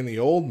in the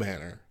old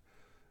manner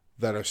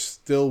that are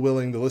still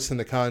willing to listen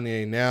to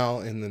Kanye now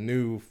in the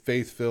new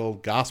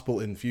faith-filled,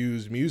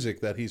 gospel-infused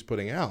music that he's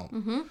putting out,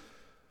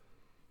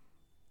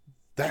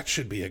 that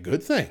should be a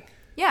good thing.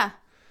 Yeah.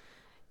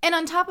 And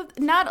on top of,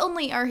 not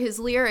only are his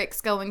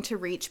lyrics going to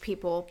reach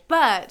people,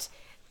 but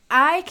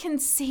I can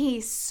see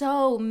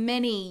so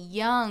many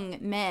young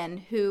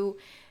men who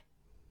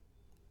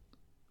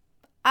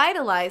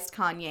idolized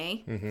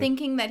Kanye,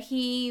 thinking that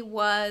he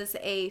was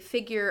a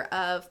figure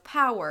of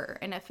power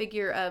and a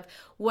figure of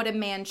what a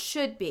man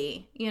should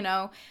be,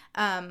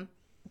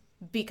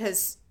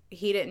 because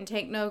he didn't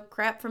take no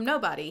crap from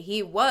nobody.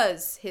 He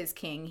was his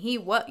king.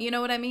 You know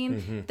what I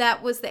mean?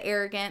 That was the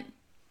arrogant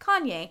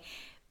Kanye.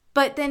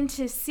 But then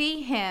to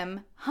see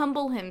him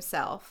humble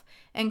himself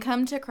and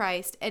come to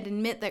Christ and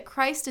admit that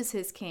Christ is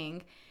his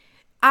king,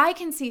 I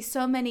can see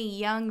so many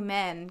young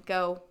men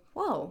go,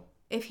 whoa,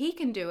 if he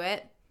can do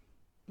it,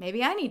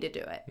 maybe I need to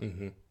do it.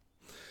 Mm-hmm.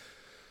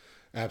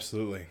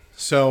 Absolutely.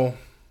 So,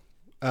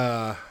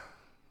 the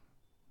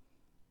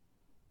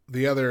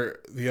other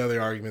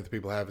argument that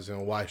people have is,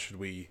 why should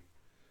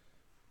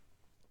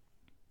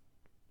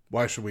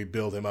we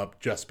build him up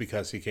just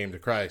because he came to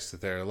Christ? That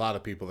there are a lot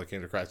of people that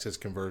came to Christ. His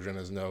conversion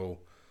is no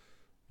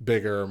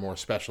bigger or more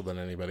special than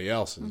anybody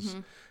else's. Mm-hmm.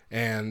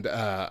 And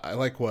I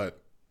like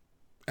what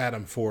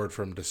Adam Ford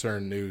from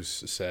Discern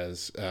News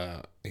says.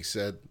 He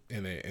said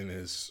in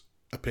his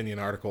opinion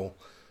article,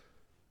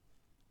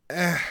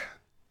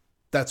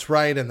 that's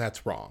right and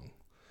that's wrong.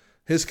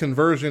 His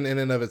conversion in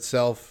and of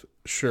itself,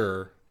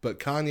 sure, but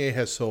Kanye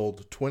has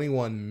sold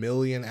 21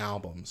 million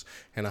albums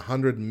and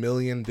 100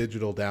 million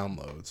digital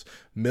downloads.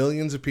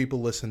 Millions of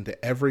people listen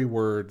to every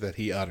word that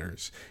he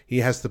utters. He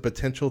has the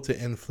potential to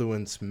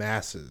influence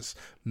masses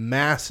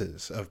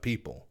of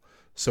people.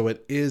 So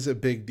it is a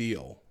big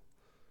deal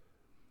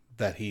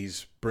that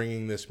he's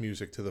bringing this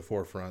music to the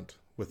forefront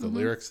with the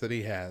lyrics that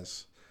he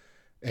has.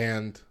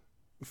 And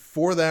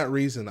for that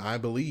reason, I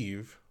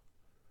believe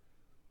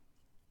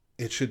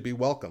it should be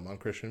welcome on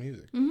Christian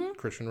music,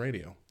 Christian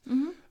radio.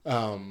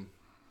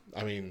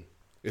 I mean,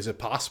 is it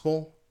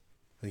possible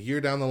a year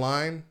down the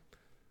line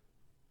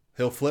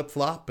he'll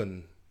flip-flop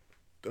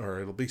or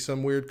it'll be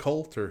some weird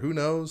cult or who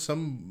knows,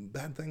 some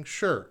bad thing?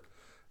 Sure.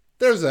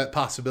 There's that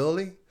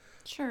possibility.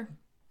 Sure.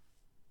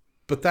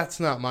 But that's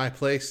not my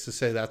place to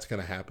say that's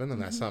going to happen,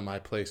 and that's not my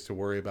place to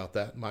worry about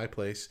that. My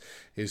place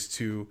is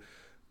to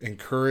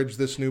encourage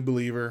this new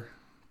believer,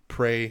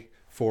 pray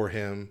for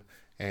him,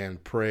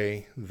 and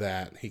pray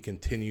that he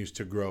continues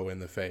to grow in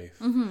the faith.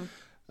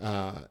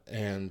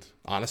 And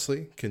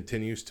honestly,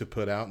 continues to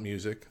put out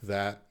music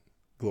that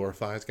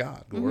glorifies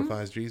God,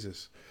 glorifies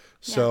Jesus.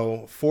 Yeah.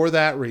 So for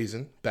that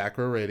reason, Back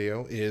Row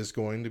Radio is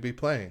going to be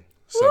playing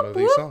some of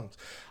these songs.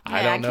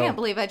 Yeah, I can't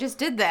believe I just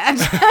did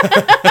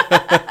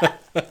that.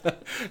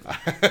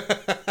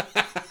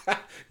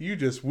 You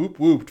just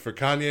whooped for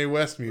Kanye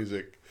West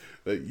music.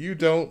 That you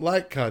don't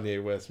like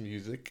Kanye West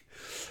music.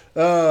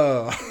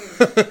 But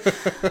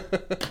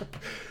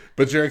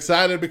you're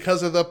excited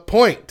because of the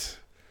point.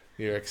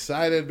 You're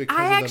excited because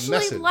of the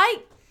message.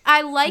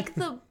 I like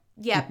the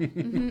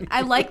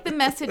I like the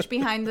message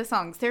behind the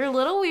songs. They're a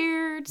little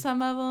weird,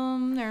 some of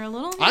them. They're a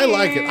little weird. I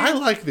like it. I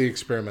like the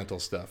experimental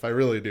stuff. I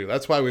really do.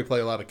 That's why we play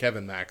a lot of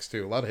Kevin Max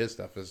too. A lot of his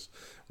stuff is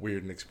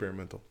weird and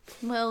experimental.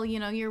 Well,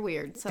 you're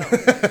weird, so.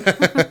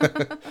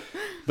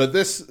 But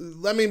this,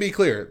 let me be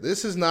clear.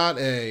 This is not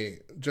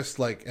just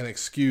like an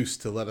excuse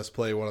to let us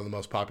play one of the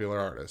most popular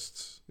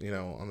artists,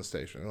 on the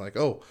station. Like,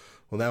 oh,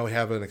 well, now we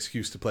have an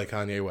excuse to play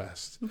Kanye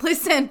West.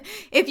 Listen,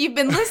 if you've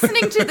been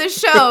listening to the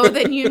show,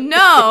 then you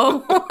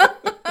know.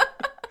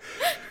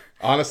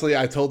 Honestly,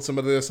 I told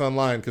somebody this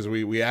online because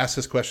we asked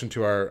this question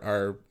to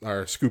our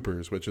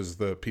scoopers, which is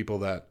the people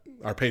that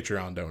are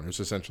Patreon donors,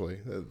 essentially.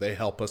 They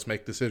help us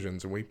make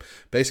decisions. And we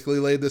basically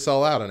laid this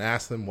all out and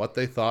asked them what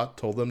they thought,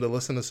 told them to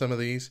listen to some of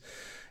these,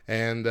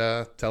 and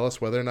tell us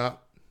whether or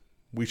not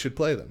we should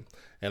play them.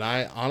 And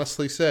I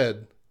honestly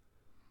said,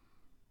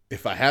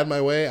 if I had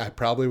my way, I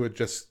probably would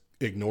just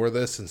ignore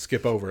this and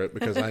skip over it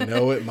because I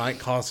know it might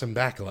cause some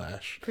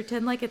backlash.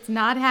 Pretend like it's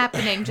not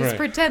happening. Just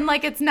pretend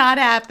like it's not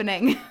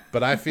happening.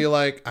 But I feel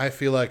like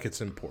it's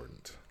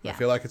important. Yeah. I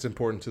feel like it's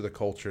important to the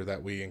culture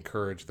that we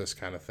encourage this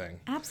kind of thing.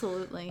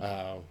 Absolutely.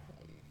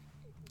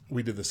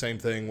 We did the same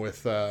thing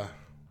with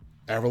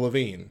Avril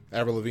Lavigne.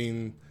 Avril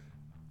Lavigne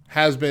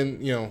has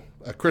been,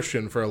 a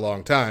Christian for a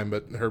long time,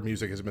 but her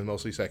music has been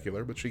mostly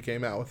secular. But she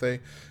came out with a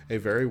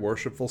very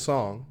worshipful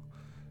song.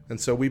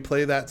 And so we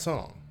play that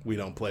song. We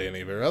don't play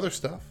any of her other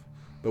stuff,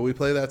 but we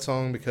play that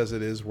song because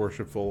it is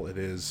worshipful. It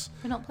is.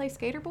 We don't play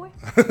Skater Boy?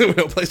 We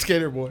don't play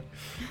Skater Boy.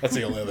 That's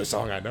the only other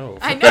song I know.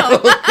 I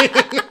know.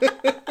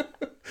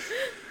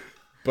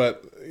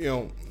 But,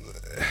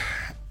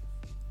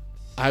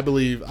 I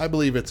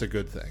believe it's a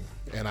good thing.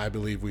 And I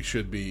believe we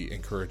should be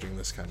encouraging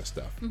this kind of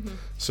stuff.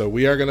 So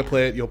we are going to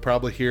play it. You'll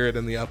probably hear it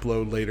in the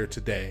upload later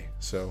today.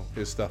 So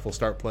his stuff will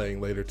start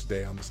playing later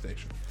today on the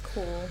station.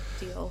 Cool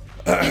deal.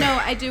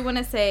 I do want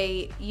to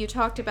say, you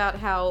talked about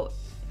how,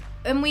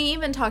 and we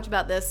even talked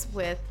about this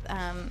with,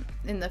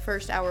 in the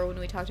first hour when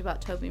we talked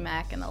about Toby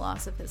Mac and the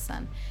loss of his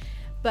son.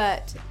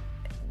 But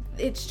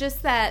it's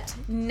just that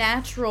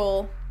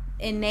natural,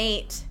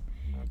 innate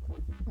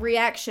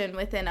reaction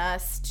within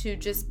us to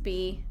just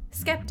be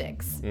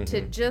skeptics,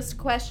 to just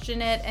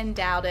question it and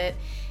doubt it.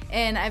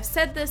 And I've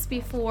said this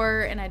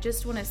before, and I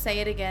just want to say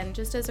it again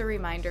just as a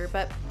reminder,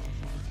 but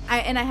I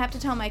have to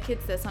tell my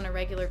kids this on a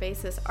regular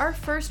basis. Our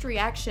first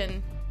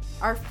reaction,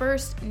 our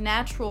first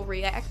natural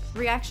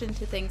reaction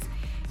to things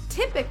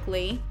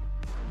typically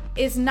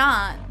is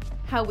not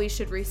how we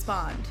should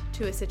respond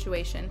to a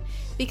situation,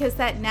 because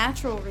that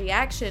natural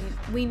reaction,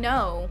 we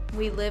know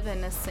we live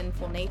in a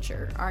sinful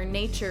nature. Our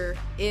nature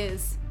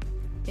is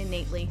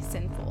innately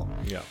sinful.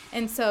 Yeah.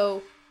 And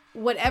so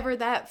whatever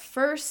that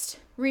first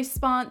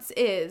response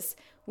is,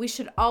 we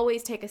should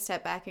always take a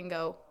step back and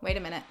go, wait a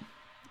minute.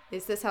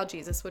 Is this how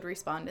Jesus would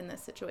respond in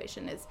this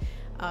situation? Is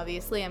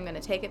obviously, I'm going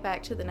to take it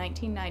back to the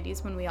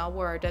 1990s when we all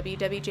wore our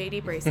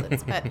WWJD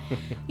bracelets. But,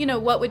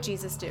 what would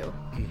Jesus do?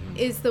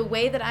 Is the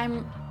way that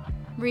I'm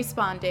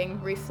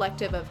responding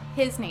reflective of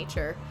his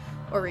nature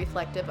or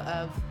reflective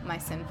of my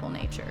sinful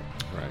nature?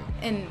 Right.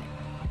 And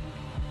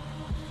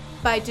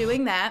by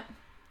doing that,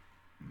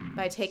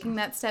 by taking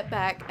that step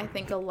back, I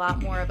think a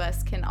lot more of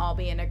us can all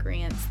be in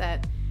agreement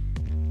that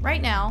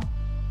right now,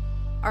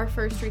 our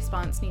first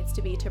response needs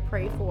to be to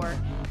pray for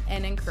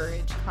and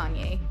encourage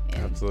Kanye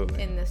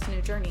in this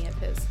new journey of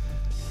his.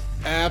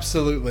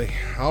 Absolutely.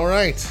 All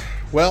right.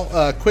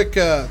 Well, quick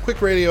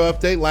radio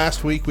update.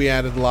 Last week we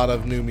added a lot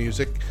of new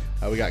music.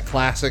 We got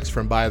classics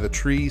from By the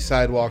Tree,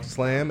 Sidewalk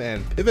Slam,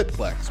 and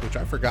Pivotplex, which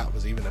I forgot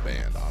was even a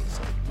band,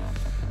 honestly.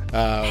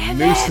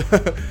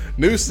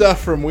 New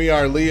stuff from We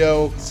Are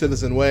Leo,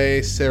 Citizen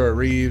Way, Sarah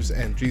Reeves,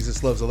 and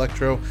Jesus Loves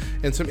Electro,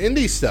 and some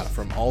indie stuff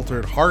from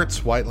Altered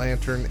Hearts, White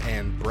Lantern,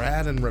 and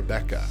Brad and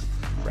Rebecca.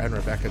 Brad and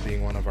Rebecca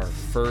being one of our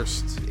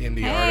first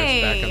indie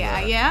artists back in the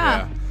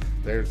yeah.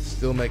 They're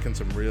still making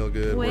some real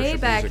good way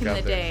worship back music in out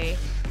the there.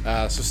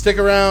 day. So stick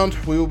around.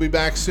 We will be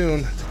back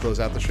soon to close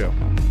out the show.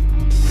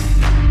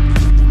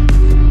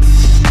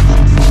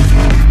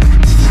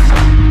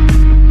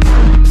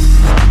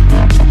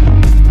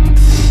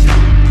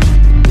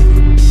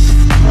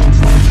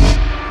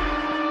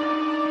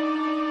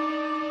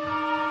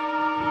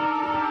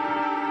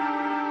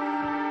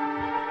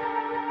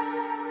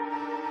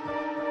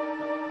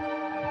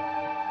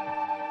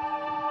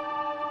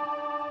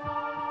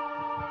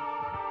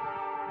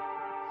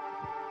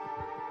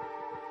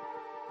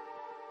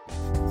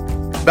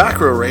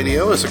 Back Row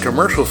Radio is a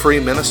commercial-free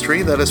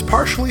ministry that is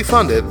partially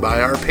funded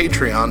by our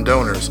Patreon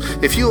donors.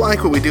 If you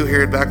like what we do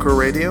here at Back Row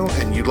Radio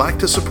and you'd like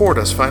to support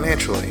us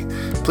financially,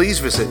 please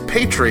visit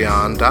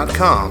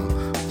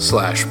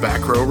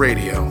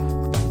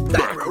patreon.com/backrowradio.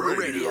 Back Row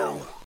Radio.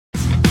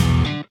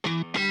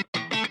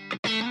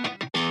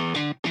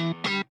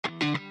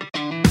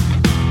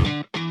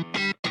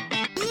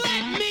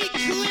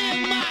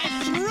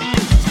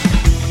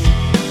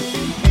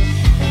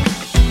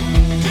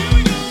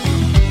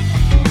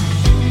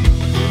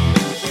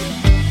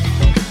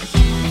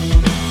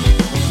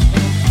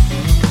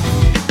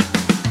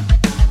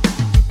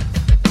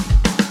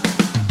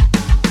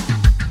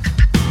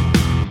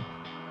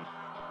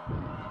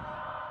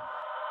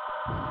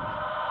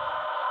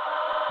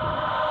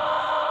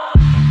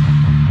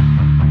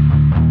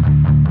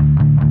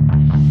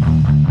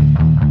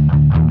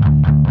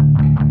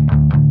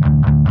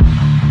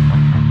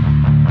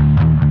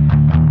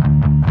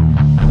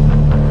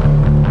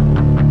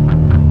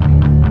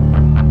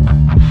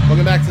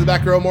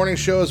 Back Row Morning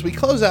Show. As we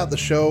close out the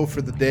show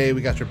for the day,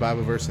 we got your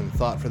Bible verse and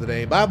thought for the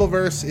day. Bible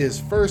verse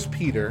is 1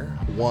 Peter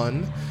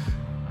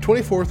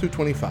 1:24 through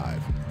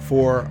 25.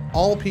 For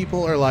all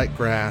people are like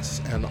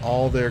grass, and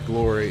all their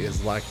glory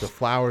is like the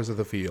flowers of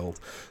the field.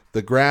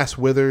 The grass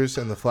withers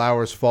and the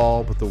flowers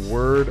fall, but the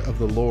word of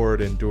the Lord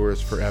endures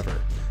forever.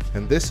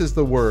 And this is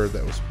the word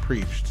that was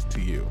preached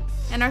to you.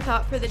 And our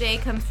thought for the day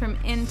comes from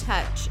In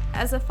Touch.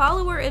 As a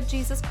follower of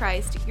Jesus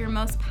Christ, your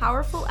most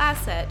powerful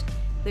asset,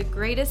 the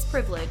greatest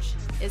privilege,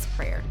 is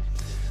prayer.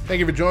 Thank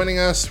you for joining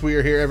us. We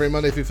are here every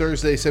Monday through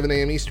Thursday, 7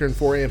 a.m. Eastern,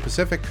 4 a.m.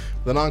 Pacific,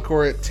 with an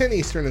encore at 10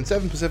 Eastern and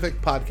 7 Pacific.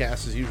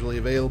 Podcast is usually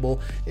available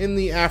in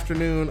the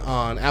afternoon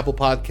on Apple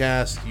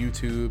Podcasts,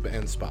 YouTube,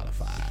 and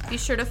Spotify. Be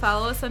sure to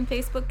follow us on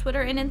Facebook, Twitter,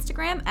 and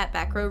Instagram at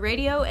Back Row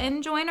Radio,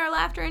 and join our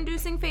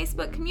laughter-inducing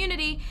Facebook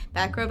community,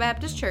 Back Row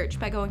Baptist Church,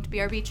 by going to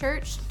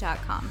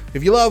brbchurch.com.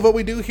 If you love what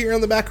we do here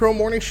on the Back Row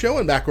Morning Show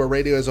and Back Row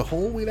Radio as a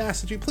whole, we'd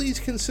ask that you please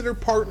consider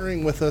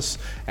partnering with us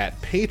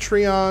at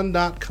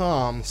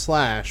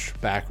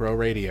patreon.com/backrowradio.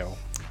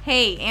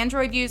 Hey,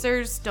 Android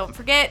users, don't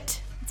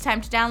forget, it's time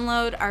to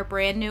download our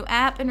brand new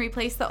app and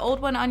replace the old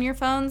one on your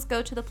phones.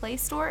 Go to the Play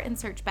Store and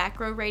search Back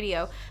Row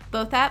Radio.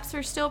 Both apps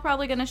are still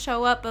probably going to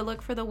show up, but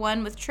look for the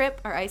one with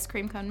Trip, our ice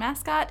cream cone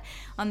mascot,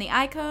 on the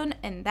icon,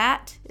 and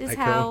that is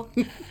how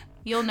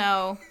you'll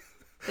know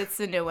it's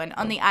the new one.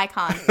 On the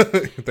icon.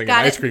 Thinking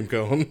ice cream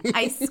cone.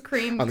 Ice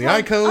cream on the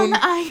icon. On the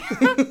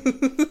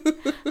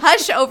icon.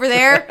 Hush over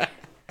there.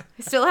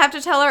 I still have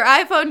to tell our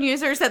iPhone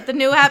users that the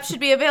new app should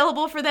be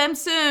available for them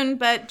soon,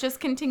 but just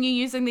continue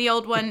using the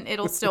old one.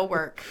 It'll still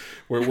work.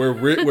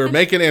 We're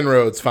making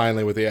inroads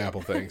finally with the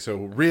Apple thing, so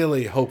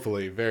really,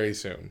 hopefully, very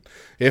soon.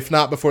 If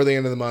not before the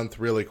end of the month,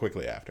 really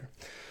quickly after.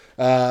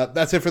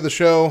 That's it for the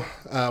show.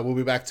 We'll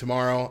be back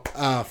tomorrow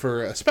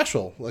for a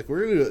special. Like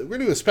we're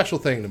gonna do a special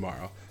thing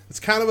tomorrow.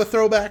 It's kind of a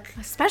throwback.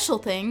 A special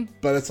thing.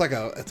 But it's like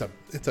it's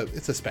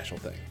a special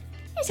thing.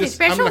 It's a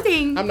special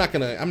thing. I'm not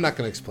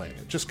gonna explain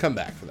it. Just come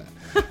back for that.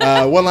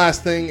 One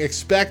last thing.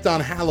 Expect on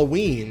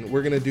Halloween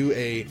we're gonna do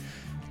a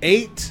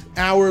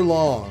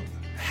 8-hour-long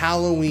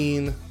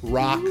Halloween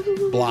rock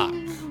block.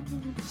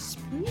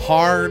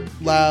 Hard,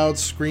 loud,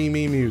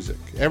 screamy music.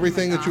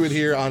 Everything that you would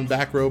hear on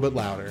Back Row but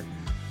louder.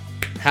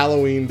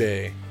 Halloween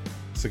Day.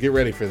 So get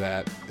ready for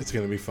that. It's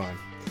gonna be fun.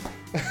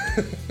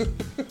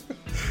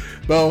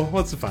 Bo,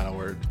 what's the final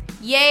word?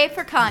 Yay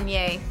for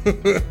Kanye.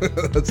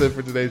 That's it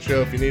for today's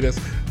show. If you need us,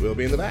 we'll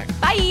be in the back.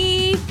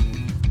 Bye.